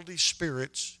most worldly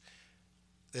spirits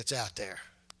that's out there.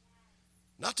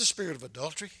 Not the spirit of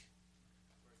adultery.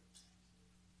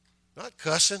 Not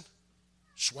cussing,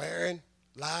 swearing,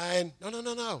 lying.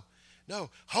 No. No.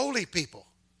 Holy people,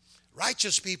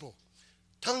 righteous people,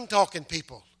 tongue-talking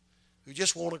people who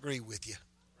just won't agree with you.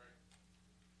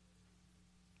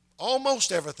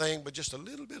 Almost everything, but just a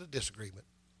little bit of disagreement.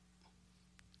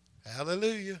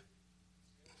 Hallelujah.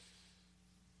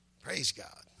 Praise God.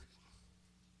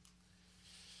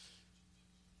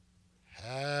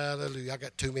 Hallelujah. I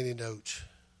got too many notes.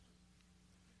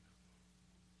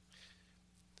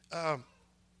 Let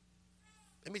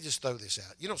me just throw this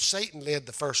out. You know, Satan led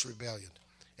the first rebellion.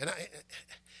 And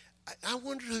I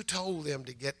wonder who told them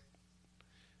to get,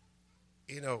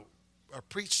 or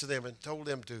preached to them and told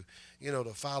them to,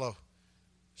 to follow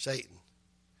Satan.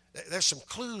 There's some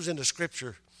clues in the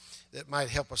scripture that might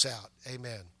help us out.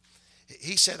 Amen.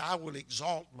 He said, I will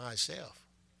exalt myself.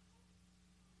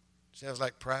 Sounds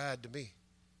like pride to me.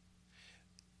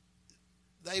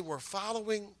 They were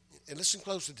following, and listen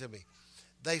closely to me,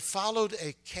 they followed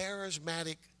a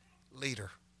charismatic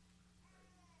leader.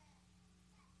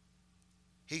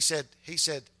 He said,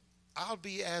 I'll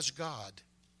be as God.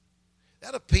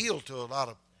 That appealed to a lot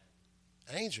of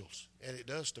angels, and it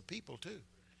does to people too.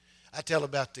 I tell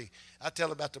about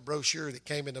the brochure that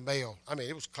came in the mail. I mean,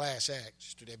 it was class act,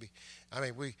 Sister Debbie. I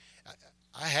mean,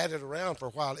 I had it around for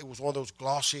a while. It was one of those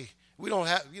glossy. We don't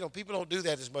have, people don't do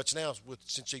that as much now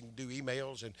since you can do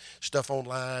emails and stuff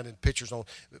online and pictures on.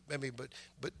 I mean,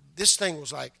 but this thing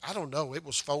was like, I don't know. It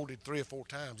was folded 3 or 4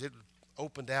 times. It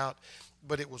opened out,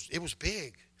 but it was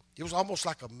big. It was almost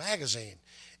like a magazine,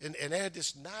 and they had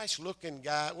this nice looking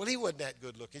guy. Well, he wasn't that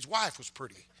good looking. His wife was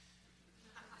pretty.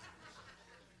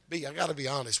 I got to be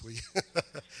honest with you.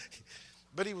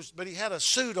 But he had a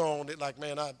suit on that, like,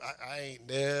 man, I ain't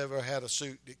never had a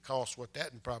suit that cost what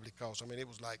that probably cost. I mean, it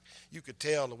was like, you could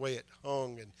tell the way it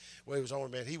hung and the way it was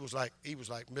on. Man, he was like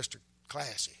Mr.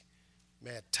 Classy,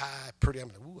 man, tie, pretty. I'm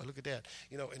like, ooh, look at that,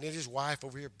 And then his wife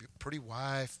over here, pretty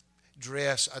wife,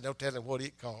 dress. I don't tell him what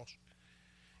it cost,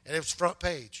 and it was front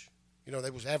page. They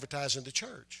was advertising the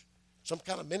church, some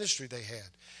kind of ministry they had.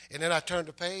 And then I turned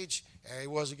the page, and he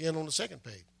was again on the second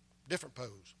page, different pose,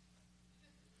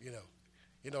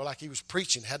 like he was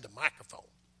preaching, had the microphone,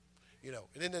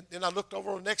 And then I looked over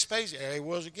on the next page. There he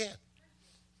was again.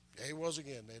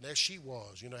 And there she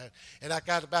was, And I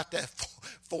got about that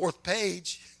fourth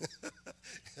page,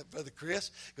 Brother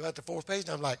Chris, go out the fourth page,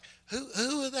 and I'm like,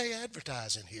 who are they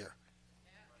advertising here?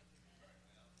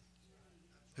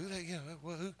 Who?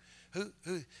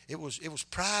 It was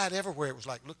pride everywhere. It was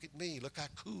like, look at me, look how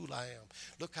cool I am,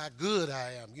 look how good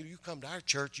I am. You come to our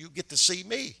church, you get to see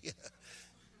me.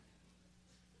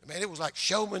 Man, it was like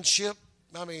showmanship,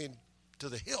 to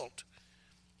the hilt.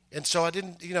 And so I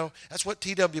didn't, that's what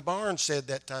T.W. Barnes said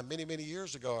that time many, many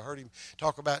years ago. I heard him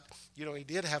talk about, he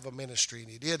did have a ministry,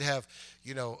 and he did have,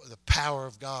 the power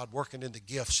of God working in the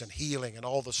gifts and healing and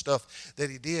all the stuff that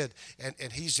he did.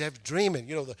 And he's dreaming.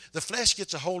 The flesh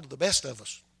gets a hold of the best of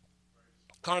us.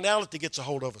 Carnality gets a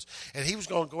hold of us. And he was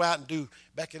going to go out and do,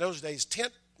 back in those days,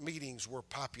 tent meetings were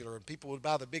popular, and people would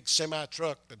buy the big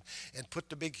semi-truck and put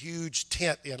the big huge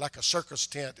tent in, like a circus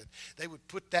tent, and they would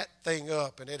put that thing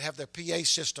up, and they'd have their PA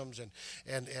systems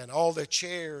and all their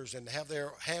chairs, and have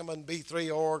their Hammond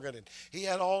B3 organ, and he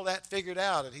had all that figured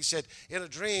out. And he said, in a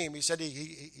dream, he said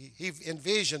he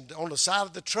envisioned on the side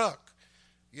of the truck,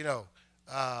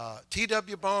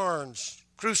 T.W. Barnes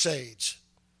Crusades,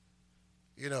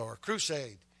 or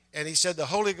Crusade. And he said the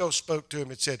Holy Ghost spoke to him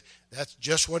and said, that's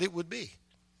just what it would be.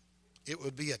 It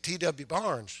would be a T.W.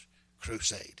 Barnes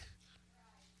crusade.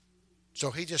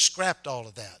 So he just scrapped all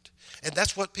of that. And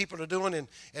that's what people are doing, and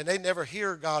they never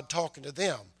hear God talking to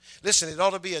them. Listen, it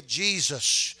ought to be a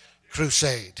Jesus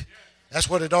crusade. That's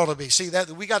what it ought to be. See,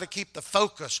 that we got to keep the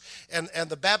focus, and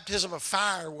the baptism of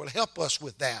fire will help us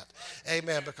with that.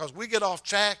 Amen. Because we get off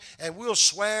track, and we'll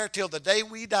swear till the day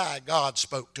we die God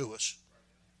spoke to us.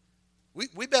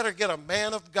 We better get a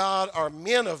man of God or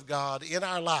men of God in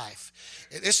our life.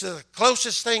 It's the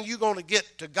closest thing you're going to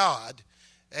get to God.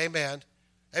 Amen.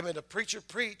 Amen. The preacher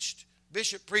preached,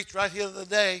 Bishop preached right here the other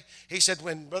day. He said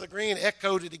when Brother Green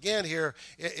echoed it again here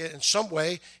in some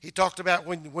way, he talked about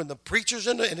when the preacher's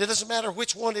in and it doesn't matter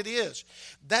which one it is.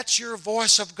 That's your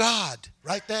voice of God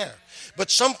right there. But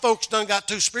some folks done got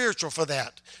too spiritual for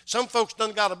that. Some folks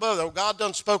done got above it. Oh, God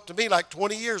done spoke to me like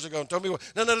 20 years ago and told me,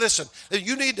 no, listen,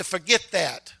 you need to forget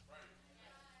that.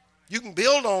 You can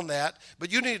build on that,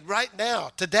 but you need right now,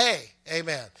 today,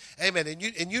 amen, amen. And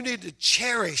you need to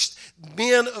cherish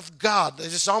men of God. It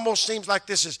just almost seems like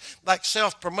this is like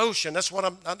self-promotion. That's what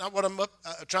I'm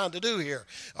trying to do here.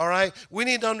 All right, we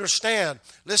need to understand.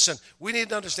 Listen, we need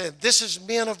to understand. This is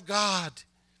men of God.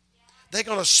 They're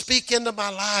going to speak into my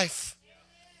life.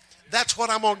 That's what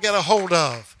I'm going to get a hold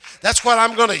of. That's what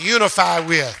I'm going to unify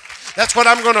with. That's what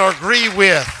I'm going to agree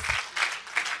with.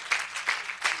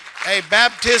 A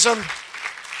baptism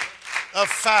of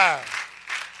fire.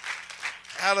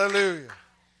 Hallelujah.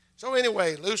 So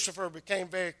anyway, Lucifer became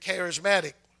very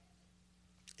charismatic,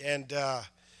 and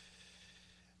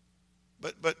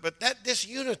but that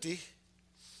disunity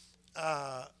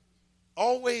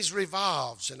always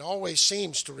revolves and always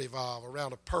seems to revolve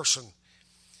around a person,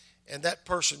 and that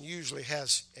person usually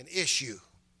has an issue.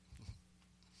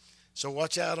 So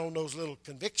watch out on those little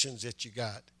convictions that you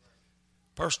got,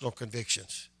 personal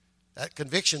convictions. That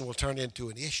conviction will turn into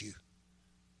an issue.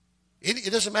 It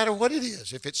doesn't matter what it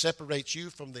is if it separates you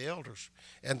from the elders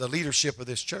and the leadership of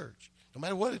this church. no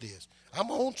matter what it is. I'm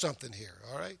on something here,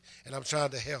 all right? And I'm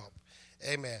trying to help.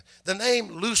 Amen. The name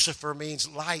Lucifer means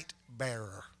light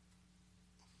bearer.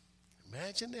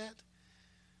 Imagine that.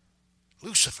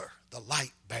 Lucifer, the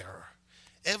light bearer.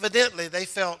 Evidently, they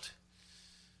felt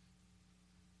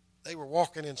they were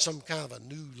walking in some kind of a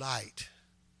new light,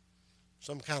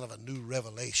 some kind of a new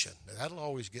revelation. Now, that'll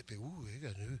always get people, ooh, you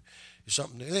got new,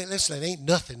 something new. Listen, it ain't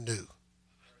nothing new.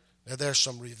 Now, there's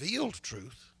some revealed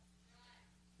truth.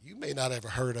 You may not have ever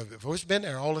heard of it before. It's been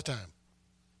there all the time.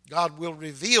 God will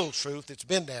reveal truth. It's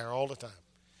been there all the time.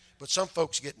 But some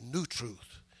folks get new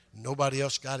truth. Nobody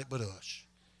else got it but us.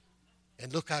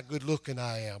 And look how good looking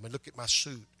I am. And look at my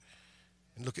suit.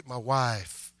 And look at my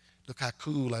wife. Look how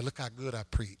cool I look how good I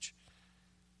preach.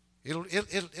 It'll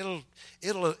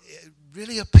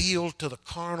really appeal to the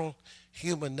carnal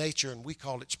human nature, and we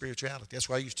call it spirituality. That's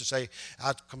why I used to say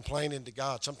I'd complain to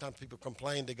God. Sometimes people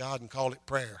complain to God and call it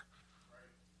prayer.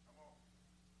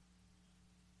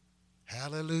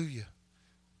 Hallelujah.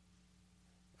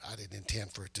 I didn't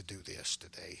intend for it to do this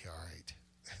today, all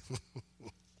right.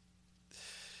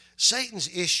 Satan's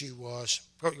issue was,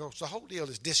 the whole deal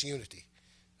is disunity,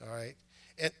 all right?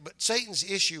 But Satan's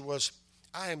issue was,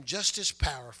 I am just as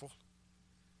powerful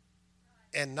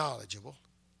and knowledgeable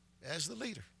as the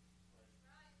leader.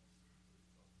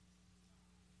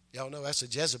 Y'all know that's a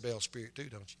Jezebel spirit too,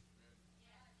 don't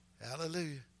you?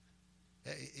 Hallelujah.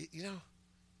 You know,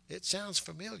 it sounds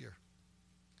familiar.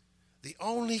 The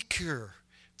only cure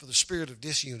for the spirit of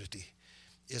disunity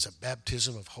is a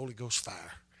baptism of Holy Ghost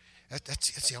fire.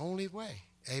 That's the only way.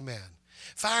 Amen.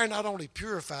 Fire not only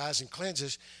purifies and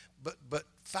cleanses, but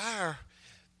fire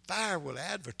will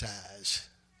advertise.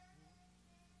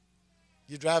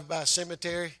 You drive by a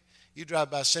cemetery,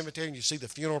 and you see the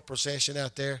funeral procession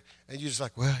out there, and you're just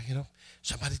like, well, you know,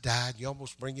 somebody died. You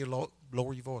almost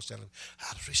lower your voice down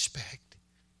out of respect.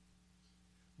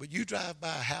 But you drive by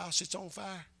a house, it's on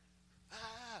fire.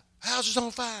 House is on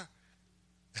fire.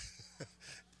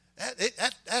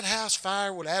 that house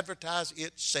fire will advertise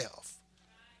itself.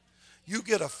 You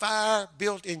get a fire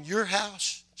built in your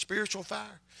house, spiritual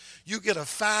fire. You get a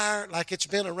fire like it's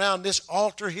been around this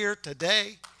altar here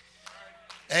today.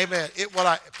 Amen.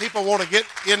 People want to get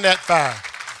in that fire.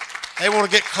 They want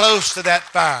to get close to that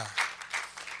fire.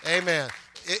 Amen.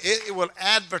 It will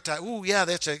advertise, ooh, yeah,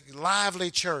 that's a lively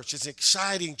church. It's an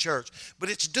exciting church. But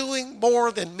it's doing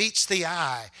more than meets the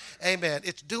eye. Amen.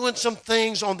 It's doing some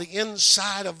things on the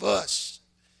inside of us,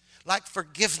 like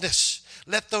forgiveness.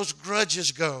 Let those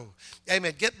grudges go.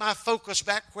 Amen. Get my focus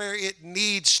back where it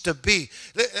needs to be.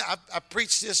 I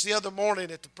preached this the other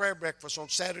morning at the prayer breakfast on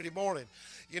Saturday morning.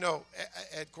 You know,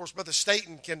 and of course, Brother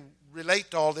Staten can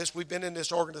relate to all this. We've been in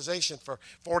this organization for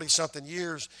 40-something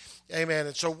years. Amen.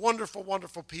 And so wonderful,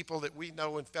 wonderful people that we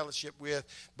know and fellowship with.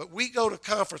 But we go to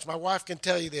conference. My wife can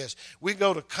tell you this. We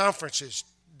go to conferences,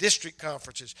 district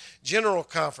conferences, general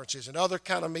conferences, and other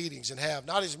kind of meetings, and have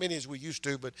not as many as we used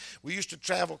to, but we used to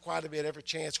travel quite a bit every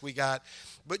chance we got.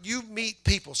 But you meet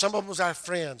people. Some of them was our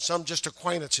friends, some just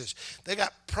acquaintances. They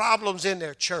got problems in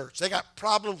their church. They got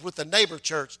problems with the neighbor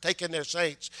church taking their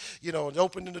saints, you know, and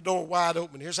opening the door wide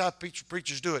open. Here's how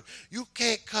preachers do it. You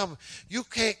can't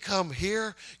come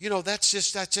here. You know, that's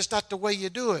just not the way you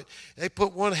do it. They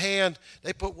put one hand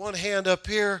up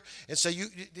here and say,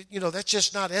 you know, that's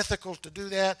just not ethical to do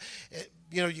that.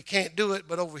 You know, you can't do it,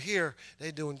 but over here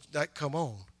they doing that. Come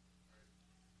on.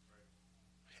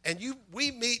 And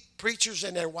we meet preachers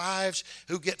and their wives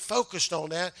who get focused on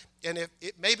that, and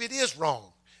maybe it is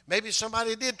wrong. Maybe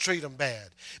somebody did treat them bad,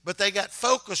 but they got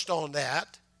focused on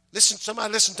that.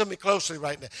 Somebody listen to me closely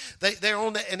right now. They're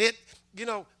on that, and you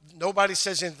know, nobody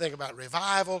says anything about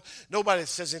revival. Nobody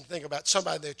says anything about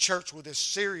somebody in their church with this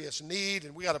serious need,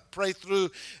 and we got to pray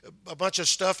through a bunch of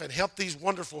stuff and help these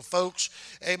wonderful folks.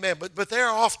 Amen. But they're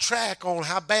off track on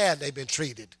how bad they've been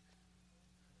treated.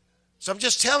 So I'm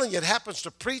just telling you, it happens to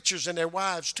preachers and their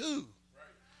wives too.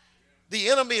 The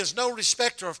enemy is no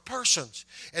respecter of persons.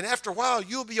 And after a while,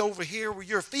 you'll be over here where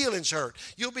your feelings hurt.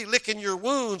 You'll be licking your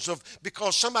wounds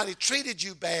because somebody treated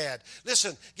you bad.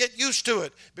 Listen, get used to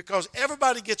it, because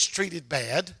everybody gets treated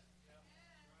bad.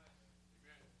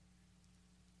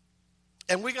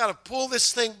 And we got to pull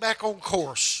this thing back on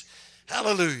course.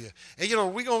 Hallelujah. And, you know,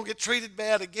 we're going to get treated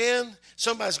bad again.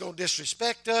 Somebody's going to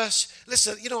disrespect us.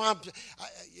 Listen, you know, I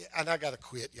got to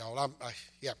quit, y'all.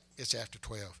 It's after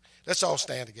 12. Let's all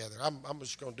stand together. I'm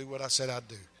just going to do what I said I'd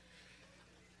do.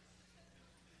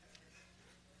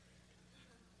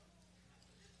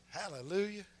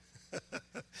 Hallelujah.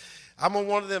 I'm on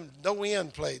one of them no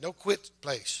end place, no quit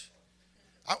place.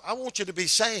 I want you to be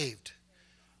saved.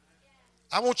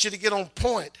 I want you to get on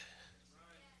point.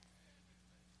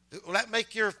 Will that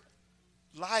make your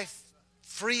life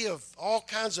free of all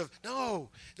kinds of... No,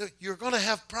 you're going to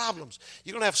have problems.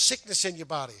 You're going to have sickness in your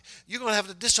body. You're going to have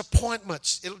the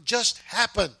disappointments. It'll just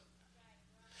happen.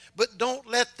 But don't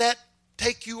let that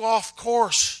take you off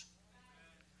course.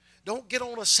 Don't get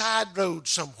on a side road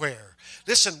somewhere.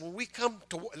 Listen, when we come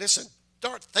to... Listen,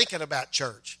 start thinking about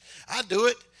church. I do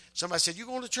it. Somebody said, you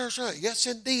going to church? Yes,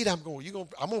 indeed, I'm going.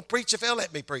 I'm going to preach if they'll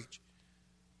let me preach.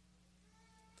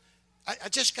 I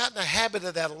just got in the habit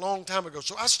of that a long time ago.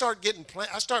 So I start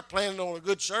planning on a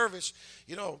good service,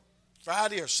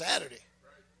 Friday or Saturday.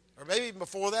 Or maybe even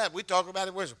before that. We talk about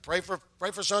it. Pray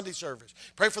for Sunday service.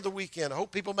 Pray for the weekend. I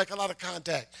hope people make a lot of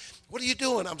contact. What are you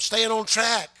doing? I'm staying on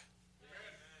track.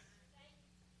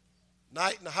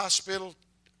 Night in the hospital,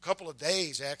 a couple of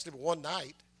days actually, but one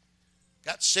night.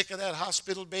 Got sick of that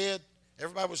hospital bed.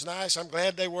 Everybody was nice. I'm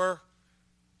glad they were.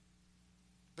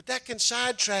 But that can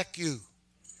sidetrack you.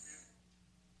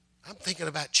 I'm thinking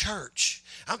about church.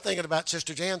 I'm thinking about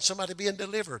Sister Jan, somebody being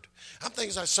delivered. I'm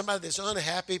thinking about somebody that's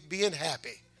unhappy being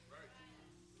happy.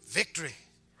 Victory,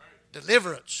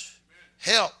 deliverance,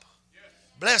 help,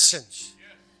 blessings,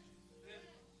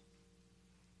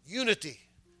 unity,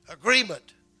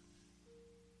 agreement.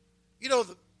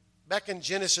 Back in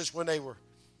Genesis when they were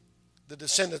the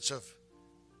descendants of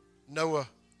Noah,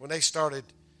 when they started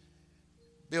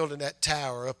building that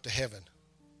tower up to heaven.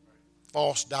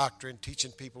 False doctrine,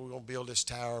 teaching people we're going to build this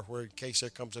tower where in case there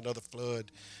comes another flood,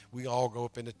 we all go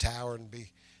up in the tower and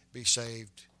be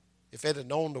saved. If they'd have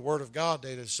known the word of God,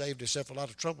 they'd have saved themselves a lot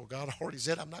of trouble. God already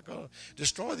said, I'm not going to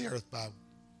destroy the earth by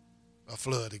a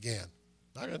flood again.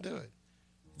 Not going to do it.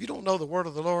 If you don't know the word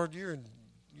of the Lord, you're in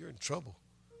trouble.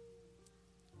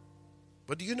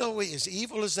 But do you know, as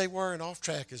evil as they were and off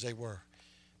track as they were,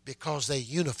 because they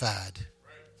unified,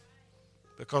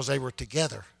 because they were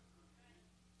together,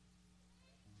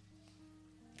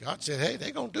 God said, hey,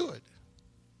 they're going to do it.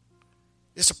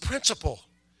 It's a principle.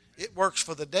 It works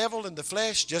for the devil and the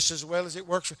flesh just as well as it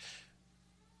works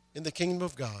in the kingdom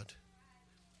of God.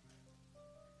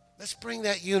 Let's bring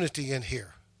that unity in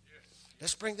here.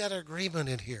 Let's bring that agreement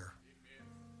in here.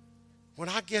 When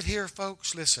I get here,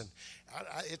 folks, listen,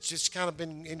 it's just kind of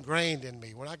been ingrained in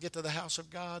me. When I get to the house of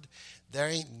God, there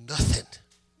ain't nothing.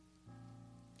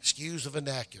 Excuse the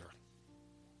vernacular.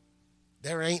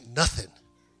 There ain't nothing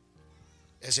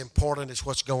as important as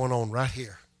what's going on right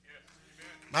here.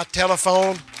 My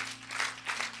telephone.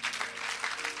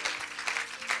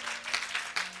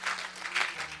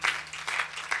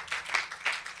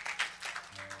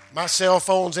 My cell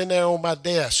phone's in there on my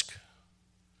desk.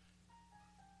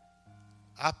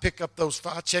 I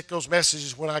check those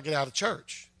messages when I get out of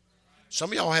church.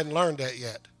 Some of y'all hadn't learned that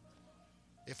yet.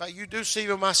 If you do see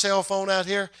my cell phone out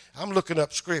here, I'm looking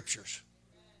up scriptures.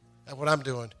 That's what I'm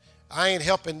doing. I ain't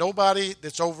helping nobody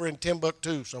that's over in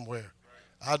Timbuktu somewhere.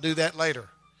 I'll do that later.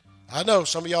 I know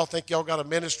some of y'all think y'all got a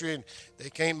ministry and they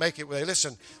can't make it.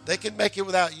 Listen, they can make it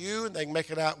without you and they can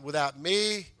make it out without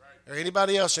me or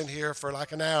anybody else in here for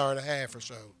like an hour and a half or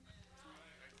so.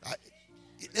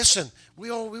 Listen, we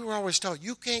were always taught,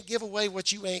 you can't give away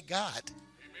what you ain't got.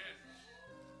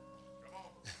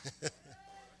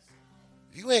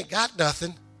 You ain't got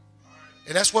nothing.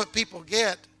 And that's what people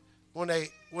get when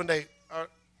they are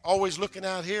always looking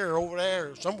out here or over there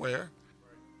or somewhere.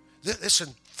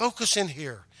 Listen, focus in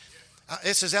here.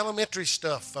 This is elementary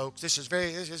stuff, folks. This is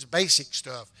basic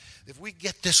stuff. If we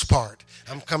get this part,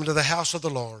 I'm coming to the house of the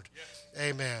Lord.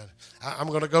 Amen. I'm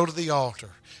going to go to the altar.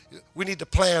 We need to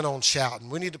plan on shouting.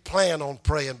 We need to plan on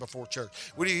praying before church.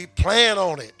 We need to plan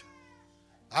on it.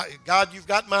 God, you've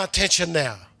got my attention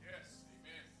now.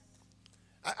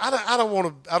 I don't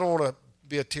want to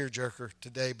be a tearjerker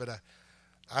today, but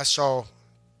I saw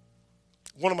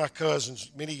one of my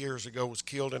cousins many years ago was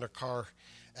killed in a car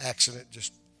accident.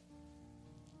 Just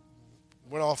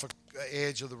went off the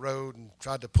edge of the road and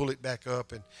tried to pull it back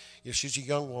up. And she's a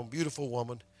young woman, beautiful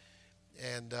woman,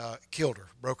 and killed her,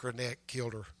 broke her neck,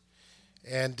 killed her.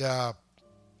 And I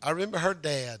remember her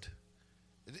dad.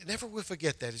 Never will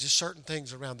forget that. It's just certain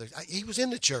things around there. He was in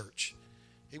the church.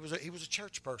 He was a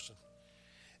church person.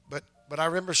 But I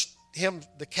remember him.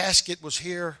 The casket was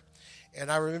here,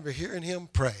 and I remember hearing him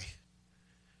pray.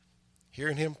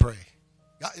 Hearing him pray.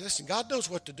 God, listen, God knows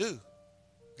what to do.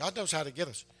 God knows how to get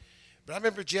us. But I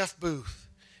remember Jeff Booth.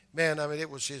 Man, I mean, it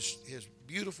was his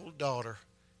beautiful daughter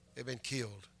had been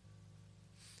killed.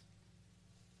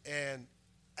 And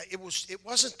it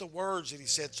wasn't the words that he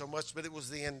said so much, but it was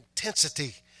the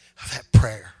intensity of that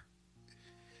prayer.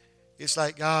 It's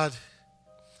like, God,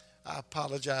 I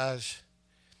apologize.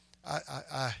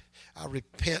 I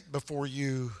repent before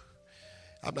you.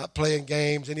 I'm not playing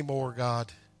games anymore,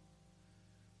 God.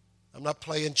 I'm not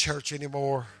playing church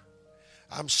anymore.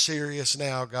 I'm serious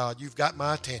now, God. You've got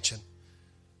my attention.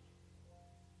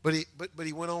 But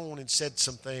he went on and said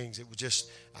some things. It was just,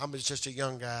 I'm just a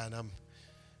young guy, and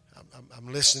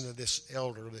I'm listening to this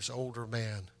older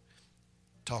man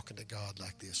talking to God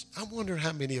like this. I'm wondering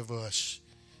how many of us,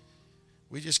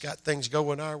 we just got things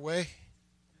going our way.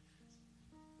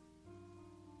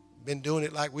 Been doing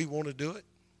it like we want to do it.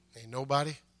 Ain't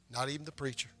nobody, not even the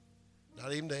preacher,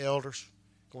 not even the elders,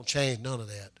 going to change none of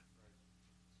that.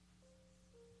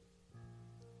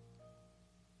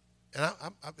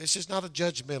 And this is not a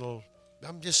judgmental,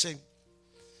 I'm just saying,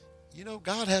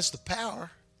 God has the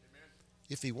power,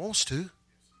 if he wants to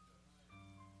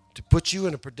put you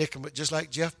in a predicament just like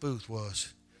Jeff Booth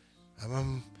was.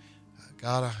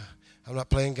 God, I'm not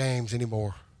playing games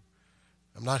anymore.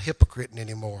 I'm not hypocriting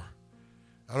anymore.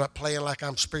 I'm not playing like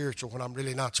I'm spiritual when I'm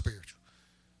really not spiritual.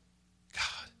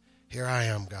 God, here I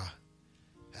am, God.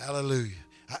 Hallelujah.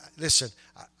 Listen,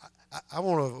 I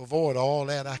want to avoid all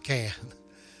that I can.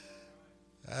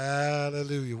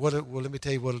 Hallelujah. Well, let me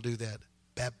tell you what will do that.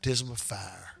 Baptism of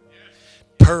fire.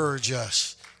 Purge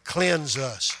us. Cleanse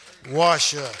us.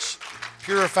 Wash us.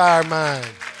 Purify our mind.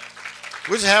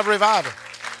 We just have revival.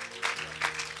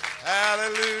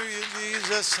 Hallelujah,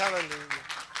 Jesus. Hallelujah.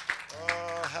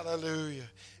 Oh, hallelujah.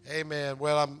 Amen.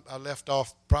 Well, I left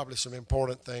off probably some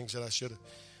important things that I should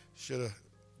have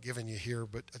given you here,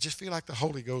 but I just feel like the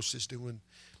Holy Ghost is doing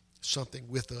something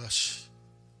with us.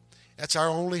 That's our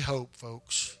only hope,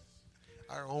 folks.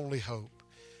 Our only hope.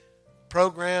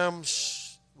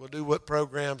 Programs will do what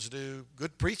programs do.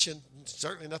 Good preaching,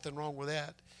 certainly nothing wrong with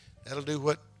that. That'll do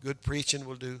what good preaching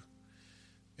will do,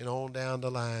 and on down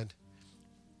the line.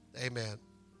 Amen.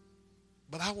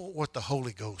 But I want what the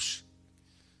Holy Ghost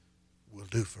will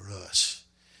do for us.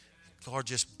 Lord,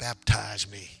 just baptize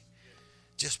me.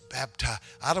 Just baptize.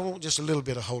 I don't want just a little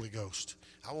bit of Holy Ghost.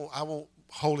 I want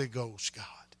Holy Ghost, God.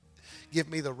 Give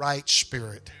me the right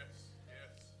spirit.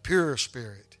 Pure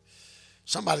spirit.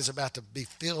 Somebody's about to be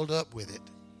filled up with it.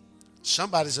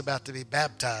 Somebody's about to be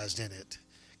baptized in it.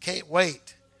 Can't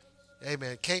wait.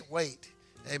 Amen. Can't wait.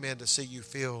 Amen. To see you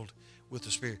filled with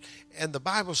the Spirit. And the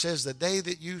Bible says the day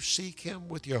that you seek him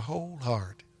with your whole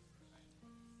heart,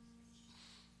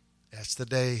 that's the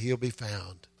day he'll be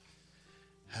found.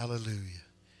 Hallelujah.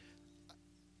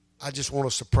 I just want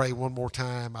us to pray one more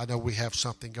time. I know we have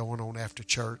something going on after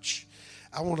church.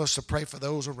 I want us to pray for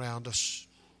those around us.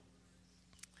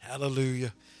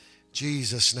 Hallelujah.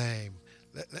 Jesus' name.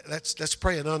 Let's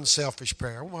pray an unselfish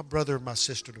prayer. I want my brother and my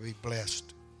sister to be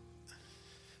blessed.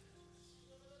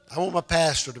 I want my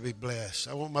pastor to be blessed.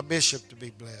 I want my bishop to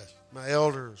be blessed. My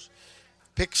elders.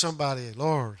 Pick somebody,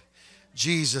 Lord.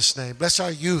 Jesus' name. Bless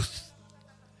our youth.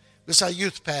 Bless our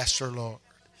youth pastor, Lord.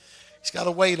 He's got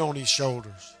a weight on his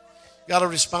shoulders. Got a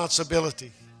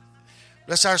responsibility.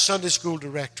 Bless our Sunday school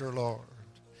director, Lord.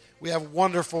 We have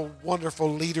wonderful,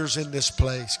 wonderful leaders in this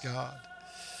place, God.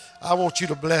 I want you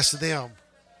to bless them.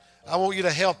 I want you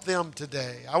to help them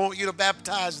today. I want you to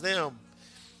baptize them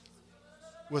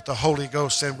with the Holy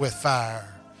Ghost and with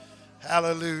fire.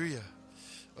 Hallelujah.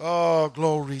 Oh,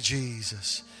 glory,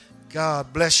 Jesus.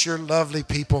 God, bless your lovely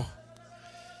people.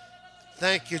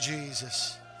 Thank you,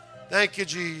 Jesus. Thank you,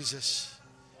 Jesus.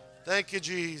 Thank you,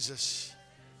 Jesus.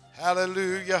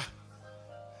 Hallelujah.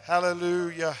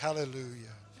 Hallelujah. Hallelujah.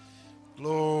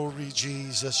 Glory,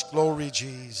 Jesus. Glory,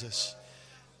 Jesus.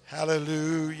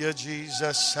 Hallelujah,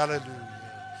 Jesus. Hallelujah.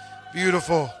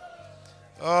 Beautiful.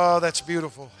 Oh, that's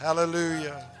beautiful.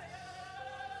 Hallelujah.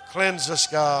 Cleanse us,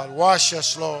 God. Wash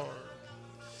us, Lord.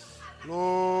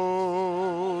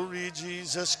 Glory,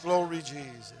 Jesus. Glory,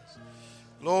 Jesus.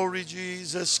 Glory,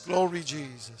 Jesus. Glory,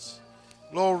 Jesus.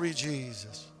 Glory,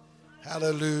 Jesus.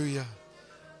 Hallelujah.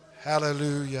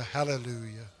 Hallelujah.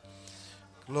 Hallelujah.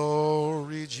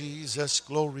 Glory, Jesus.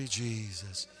 Glory,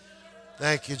 Jesus.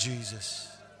 Thank you, Jesus.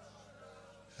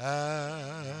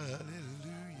 Hallelujah.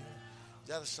 Is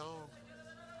that a song?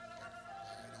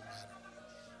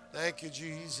 Thank you,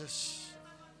 Jesus.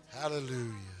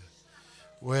 Hallelujah.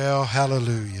 Well,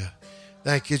 hallelujah.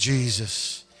 Thank you,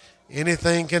 Jesus.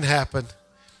 Anything can happen.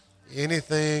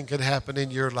 Anything can happen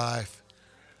in your life.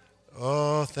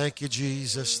 Oh, thank you,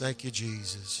 Jesus. Thank you,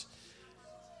 Jesus.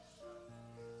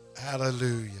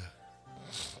 Hallelujah.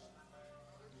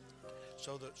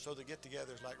 So the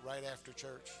get-together is like right after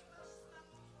church.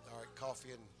 All right,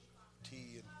 coffee and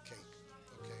tea and cake.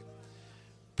 Okay.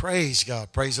 Praise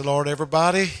God. Praise the Lord,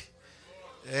 everybody.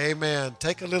 Amen.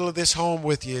 Take a little of this home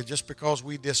with you. Just because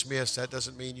we dismiss, that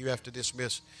doesn't mean you have to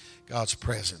dismiss God's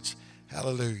presence.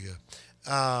 Hallelujah.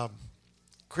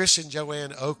 Chris and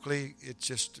Joanne Oakley, it's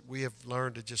just, we have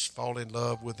learned to just fall in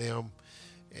love with them.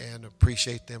 and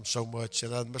appreciate them so much.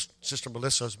 And Sister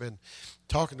Melissa has been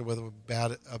talking with them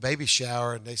about a baby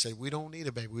shower, and they say, we don't need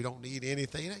a baby. We don't need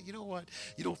anything. You know what?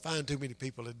 You don't find too many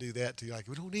people that do that to you. Like,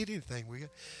 we don't need anything.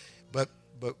 But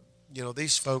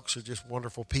these folks are just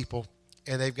wonderful people,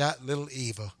 and they've got little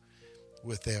Eva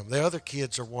with them. The other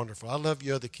kids are wonderful. I love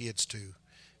you other kids too.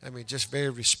 I mean, just very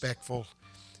respectful,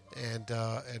 and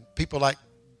people like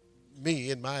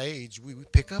me in my age, we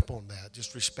pick up on that.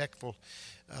 Just respectful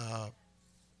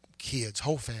kids,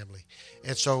 whole family.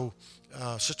 And so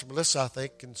Sister Melissa, I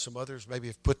think, and some others maybe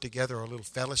have put together a little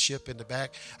fellowship in the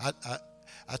back.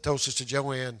 I told Sister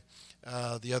Joanne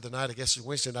the other night, I guess it was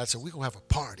Wednesday night, I said, we're going to have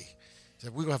a party. I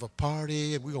said, we're going to have a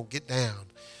party and we're going to get down.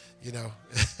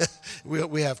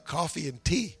 We have coffee and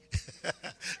tea,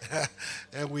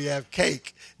 and we have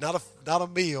cake. Not a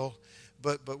meal,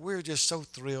 but we're just so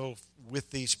thrilled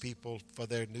with these people for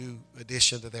their new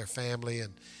addition to their family,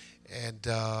 and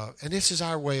this is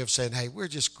our way of saying, hey, we're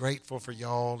just grateful for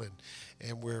y'all,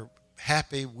 and we're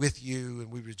happy with you,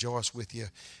 and we rejoice with you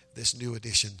this new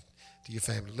addition to your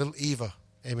family. Little Eva,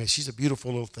 amen. She's a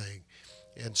beautiful little thing,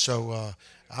 and so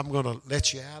I'm going to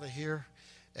let you out of here.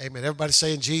 Amen. Everybody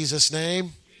say in Jesus'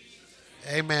 name.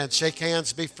 Amen. Shake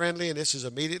hands, be friendly, and this is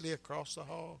immediately across the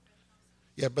hall.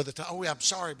 Yeah, Brother Thompson. Oh, yeah, I'm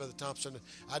sorry, Brother Thompson.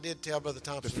 I did tell Brother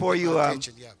Thompson. Before you,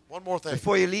 one more thing.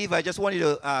 Before you leave, I just want you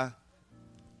to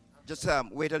just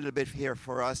wait a little bit here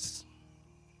for us.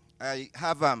 I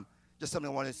have just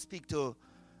something I want to speak to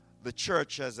the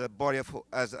church as a body of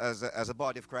as a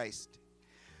body of Christ.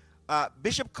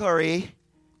 Bishop Curry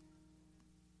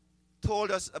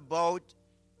told us about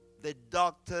the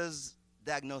doctor's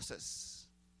diagnosis.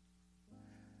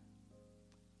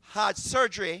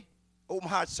 Open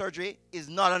heart surgery is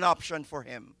not an option for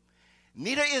him.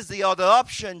 Neither is the other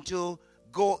option to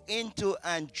go into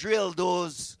and drill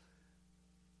those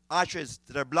arteries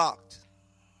that are blocked.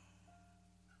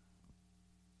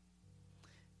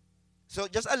 So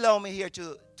just allow me here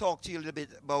to talk to you a little bit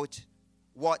about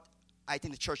what I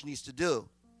think the church needs to do.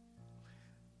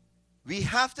 We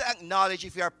have to acknowledge,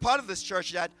 if we are part of this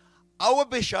church, that our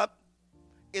bishop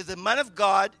is a man of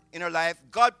God in our life.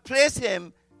 God placed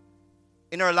him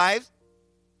in our lives.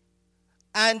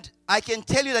 And I can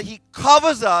tell you that he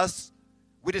covers us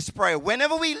with his prayer.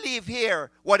 Whenever we leave here,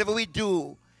 whatever we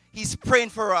do, he's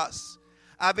praying for us.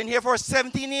 I've been here for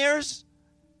 17 years.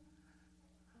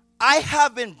 I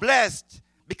have been blessed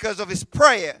because of his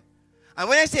prayer. And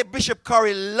when I say Bishop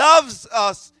Curry loves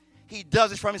us, he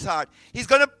does it from his heart. He's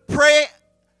going to pray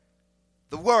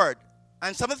the word.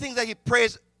 And some of the things that he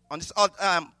prays on this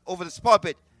over this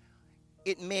pulpit,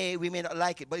 we may not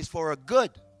like it, but it's for our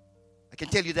good. I can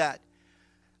tell you that.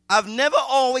 He has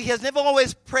never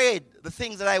always prayed the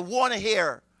things that I want to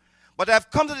hear. But I've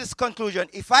come to this conclusion.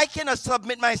 If I cannot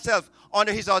submit myself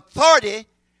under his authority,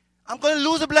 I'm going to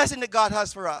lose a blessing that God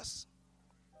has for us.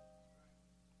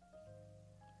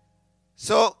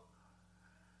 So,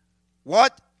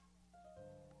 what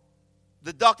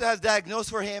the doctor has diagnosed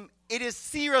for him, it is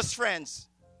serious, friends.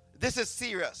 This is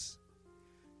serious.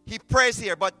 He prays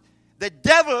here, but the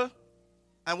devil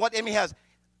and what enemy has,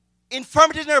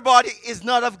 infirmity in our body is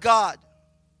not of God.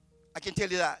 I can tell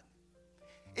you that.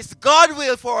 It's God's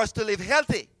will for us to live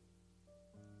healthy.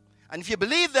 And if you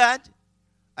believe that,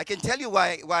 I can tell you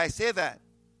why I say that.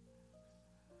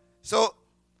 So,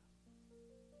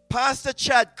 Pastor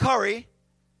Chad Curry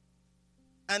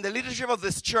and the leadership of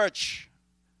this church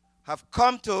have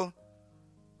come to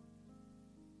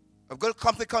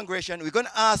the congregation. We're going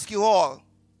to ask you all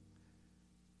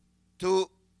to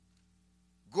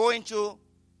go into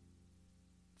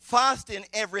fasting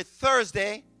every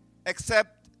Thursday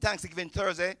except Thanksgiving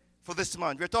Thursday for this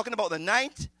month. We're talking about the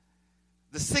 9th,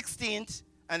 the 16th,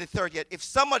 and the 30th. If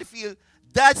somebody feels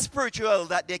that spiritual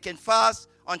that they can fast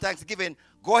on Thanksgiving,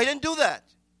 go ahead and do that.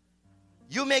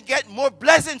 You may get more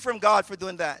blessing from God for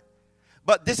doing that.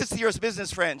 But this is serious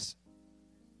business, friends.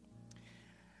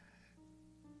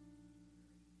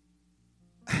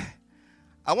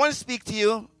 I want to speak to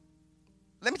you.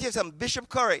 Let me tell you something. Bishop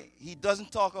Curry, he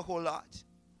doesn't talk a whole lot.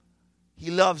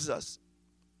 He loves us.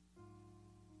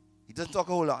 He doesn't talk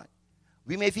a whole lot.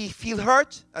 We may feel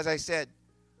hurt, as I said,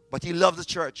 but he loves the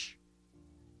church.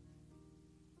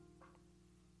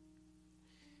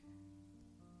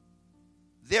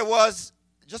 There was,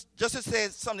 just to say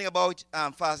something about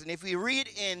fasting, if we read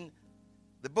in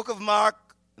the book of Mark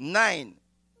 9,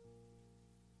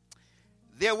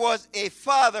 there was a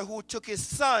father who took his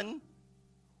son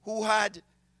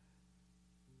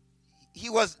he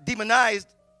was demonized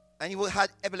and he had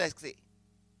epilepsy.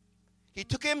 He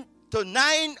took him to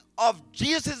 9 of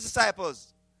Jesus'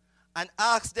 disciples and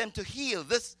asked them to heal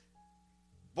this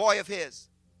boy of his.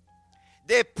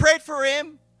 They prayed for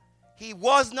him. He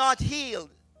was not healed.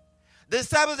 The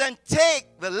disciples then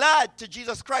take the lad to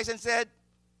Jesus Christ and said,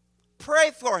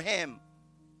 pray for him.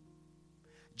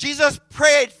 Jesus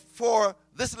prayed for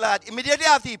this lad. Immediately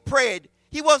after he prayed,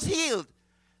 he was healed.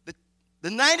 The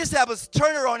 9 disciples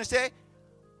turned around and said,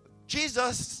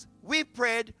 Jesus, we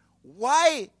prayed.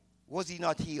 Why was he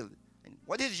not healed? And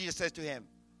what did Jesus say to him?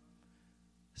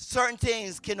 Certain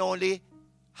things can only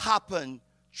happen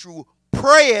through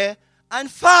prayer and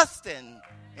fasting.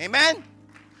 Amen?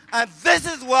 And this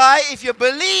is why, if you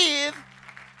believe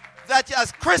that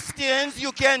as Christians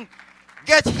you can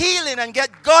get healing and get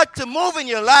God to move in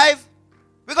your life,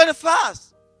 we're going to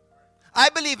fast. I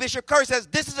believe Bishop Curry says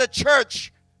this is a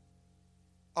church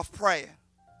of prayer.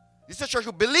 This is a church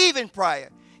who believes in prayer.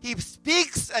 He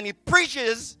speaks and he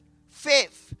preaches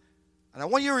faith. And I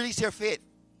want you to release your faith.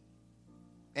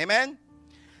 Amen?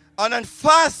 And on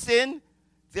fasting,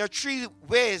 there are 3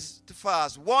 ways to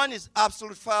fast. One is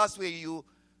absolute fast, where you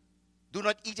do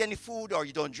not eat any food or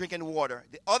you don't drink any water.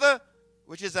 The other,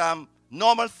 which is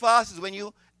normal fast, is when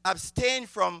you abstain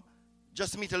from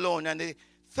just meat alone. And the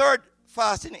third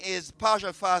fasting is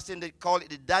partial fasting. They call it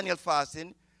the Daniel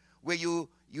fasting, where you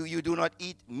do not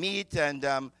eat meat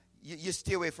and you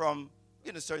stay away from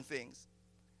certain things.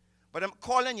 But I'm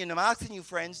calling you and I'm asking you,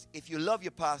 friends, if you love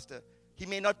your pastor, he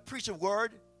may not preach a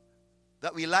word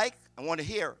that we like and want to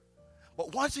hear.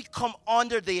 But once we come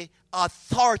under the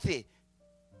authority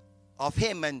of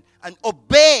him and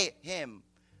obey him,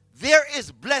 there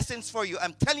is blessings for you.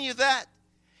 I'm telling you that.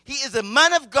 He is a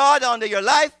man of God under your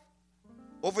life,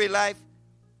 over your life.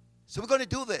 So we're going to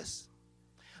do this.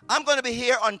 I'm going to be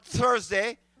here on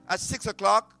Thursday at 6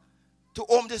 o'clock to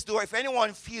open this door. If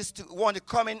anyone feels to want to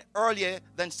come in earlier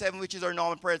than 7, which is our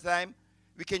normal prayer time,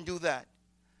 we can do that.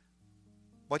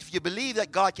 But if you believe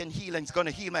that God can heal and he's going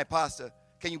to heal my pastor,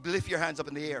 can you lift your hands up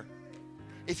in the air?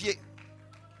 If you,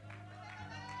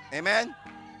 amen?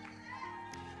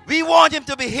 We want him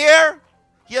to be here.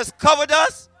 He has covered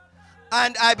us.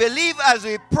 And I believe as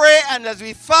we pray and as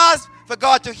we fast for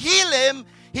God to heal him,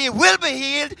 he will be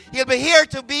healed. He'll be here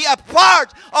to be a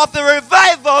part of the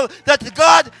revival that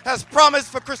God has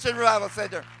promised for Christian Revival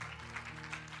Center.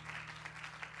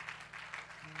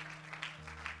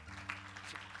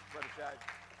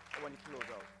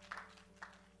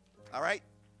 All right?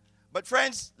 But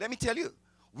friends, let me tell you,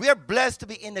 we are blessed to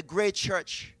be in a great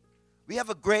church. We have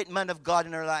a great man of God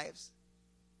in our lives.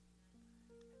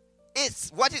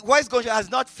 It's what is going to has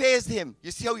not fazed him.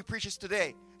 You see how he preaches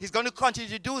today. He's going to continue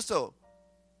to do so.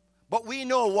 But we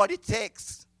know what it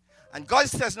takes. And God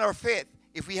says in our faith,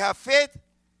 if we have faith,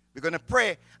 we're going to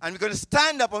pray. And we're going to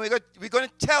stand up and we're going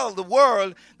to tell the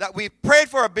world that we prayed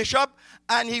for a bishop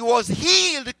and he was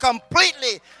healed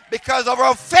completely because of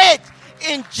our faith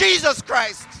in Jesus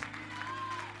Christ.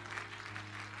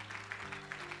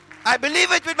 I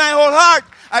believe it with my whole heart.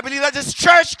 I believe that this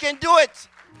church can do it.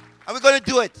 And we're going to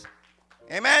do it.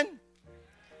 Amen?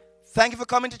 Thank you for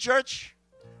coming to church.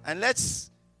 And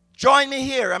let's join me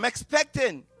here. I'm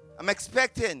expecting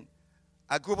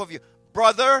a group of you.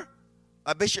 Brother,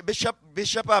 Bishop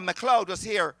McLeod was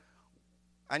here.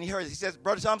 And he says,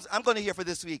 Brother Thomas, I'm going to hear for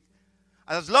this week.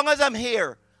 And as long as I'm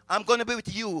here, I'm going to be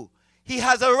with you. He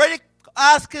has already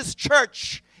asked his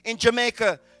church in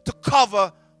Jamaica to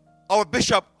cover our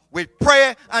bishop with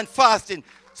prayer and fasting.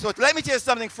 So let me tell you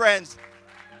something, friends.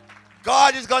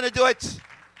 God is going to do it.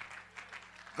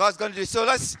 God's going to do it. So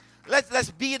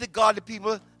let's be the godly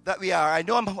people that we are. I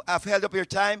know I've held up your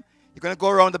time. You're going to go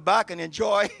around the back and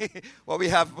enjoy what we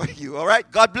have for you. All right?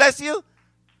 God bless you.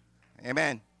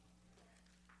 Amen.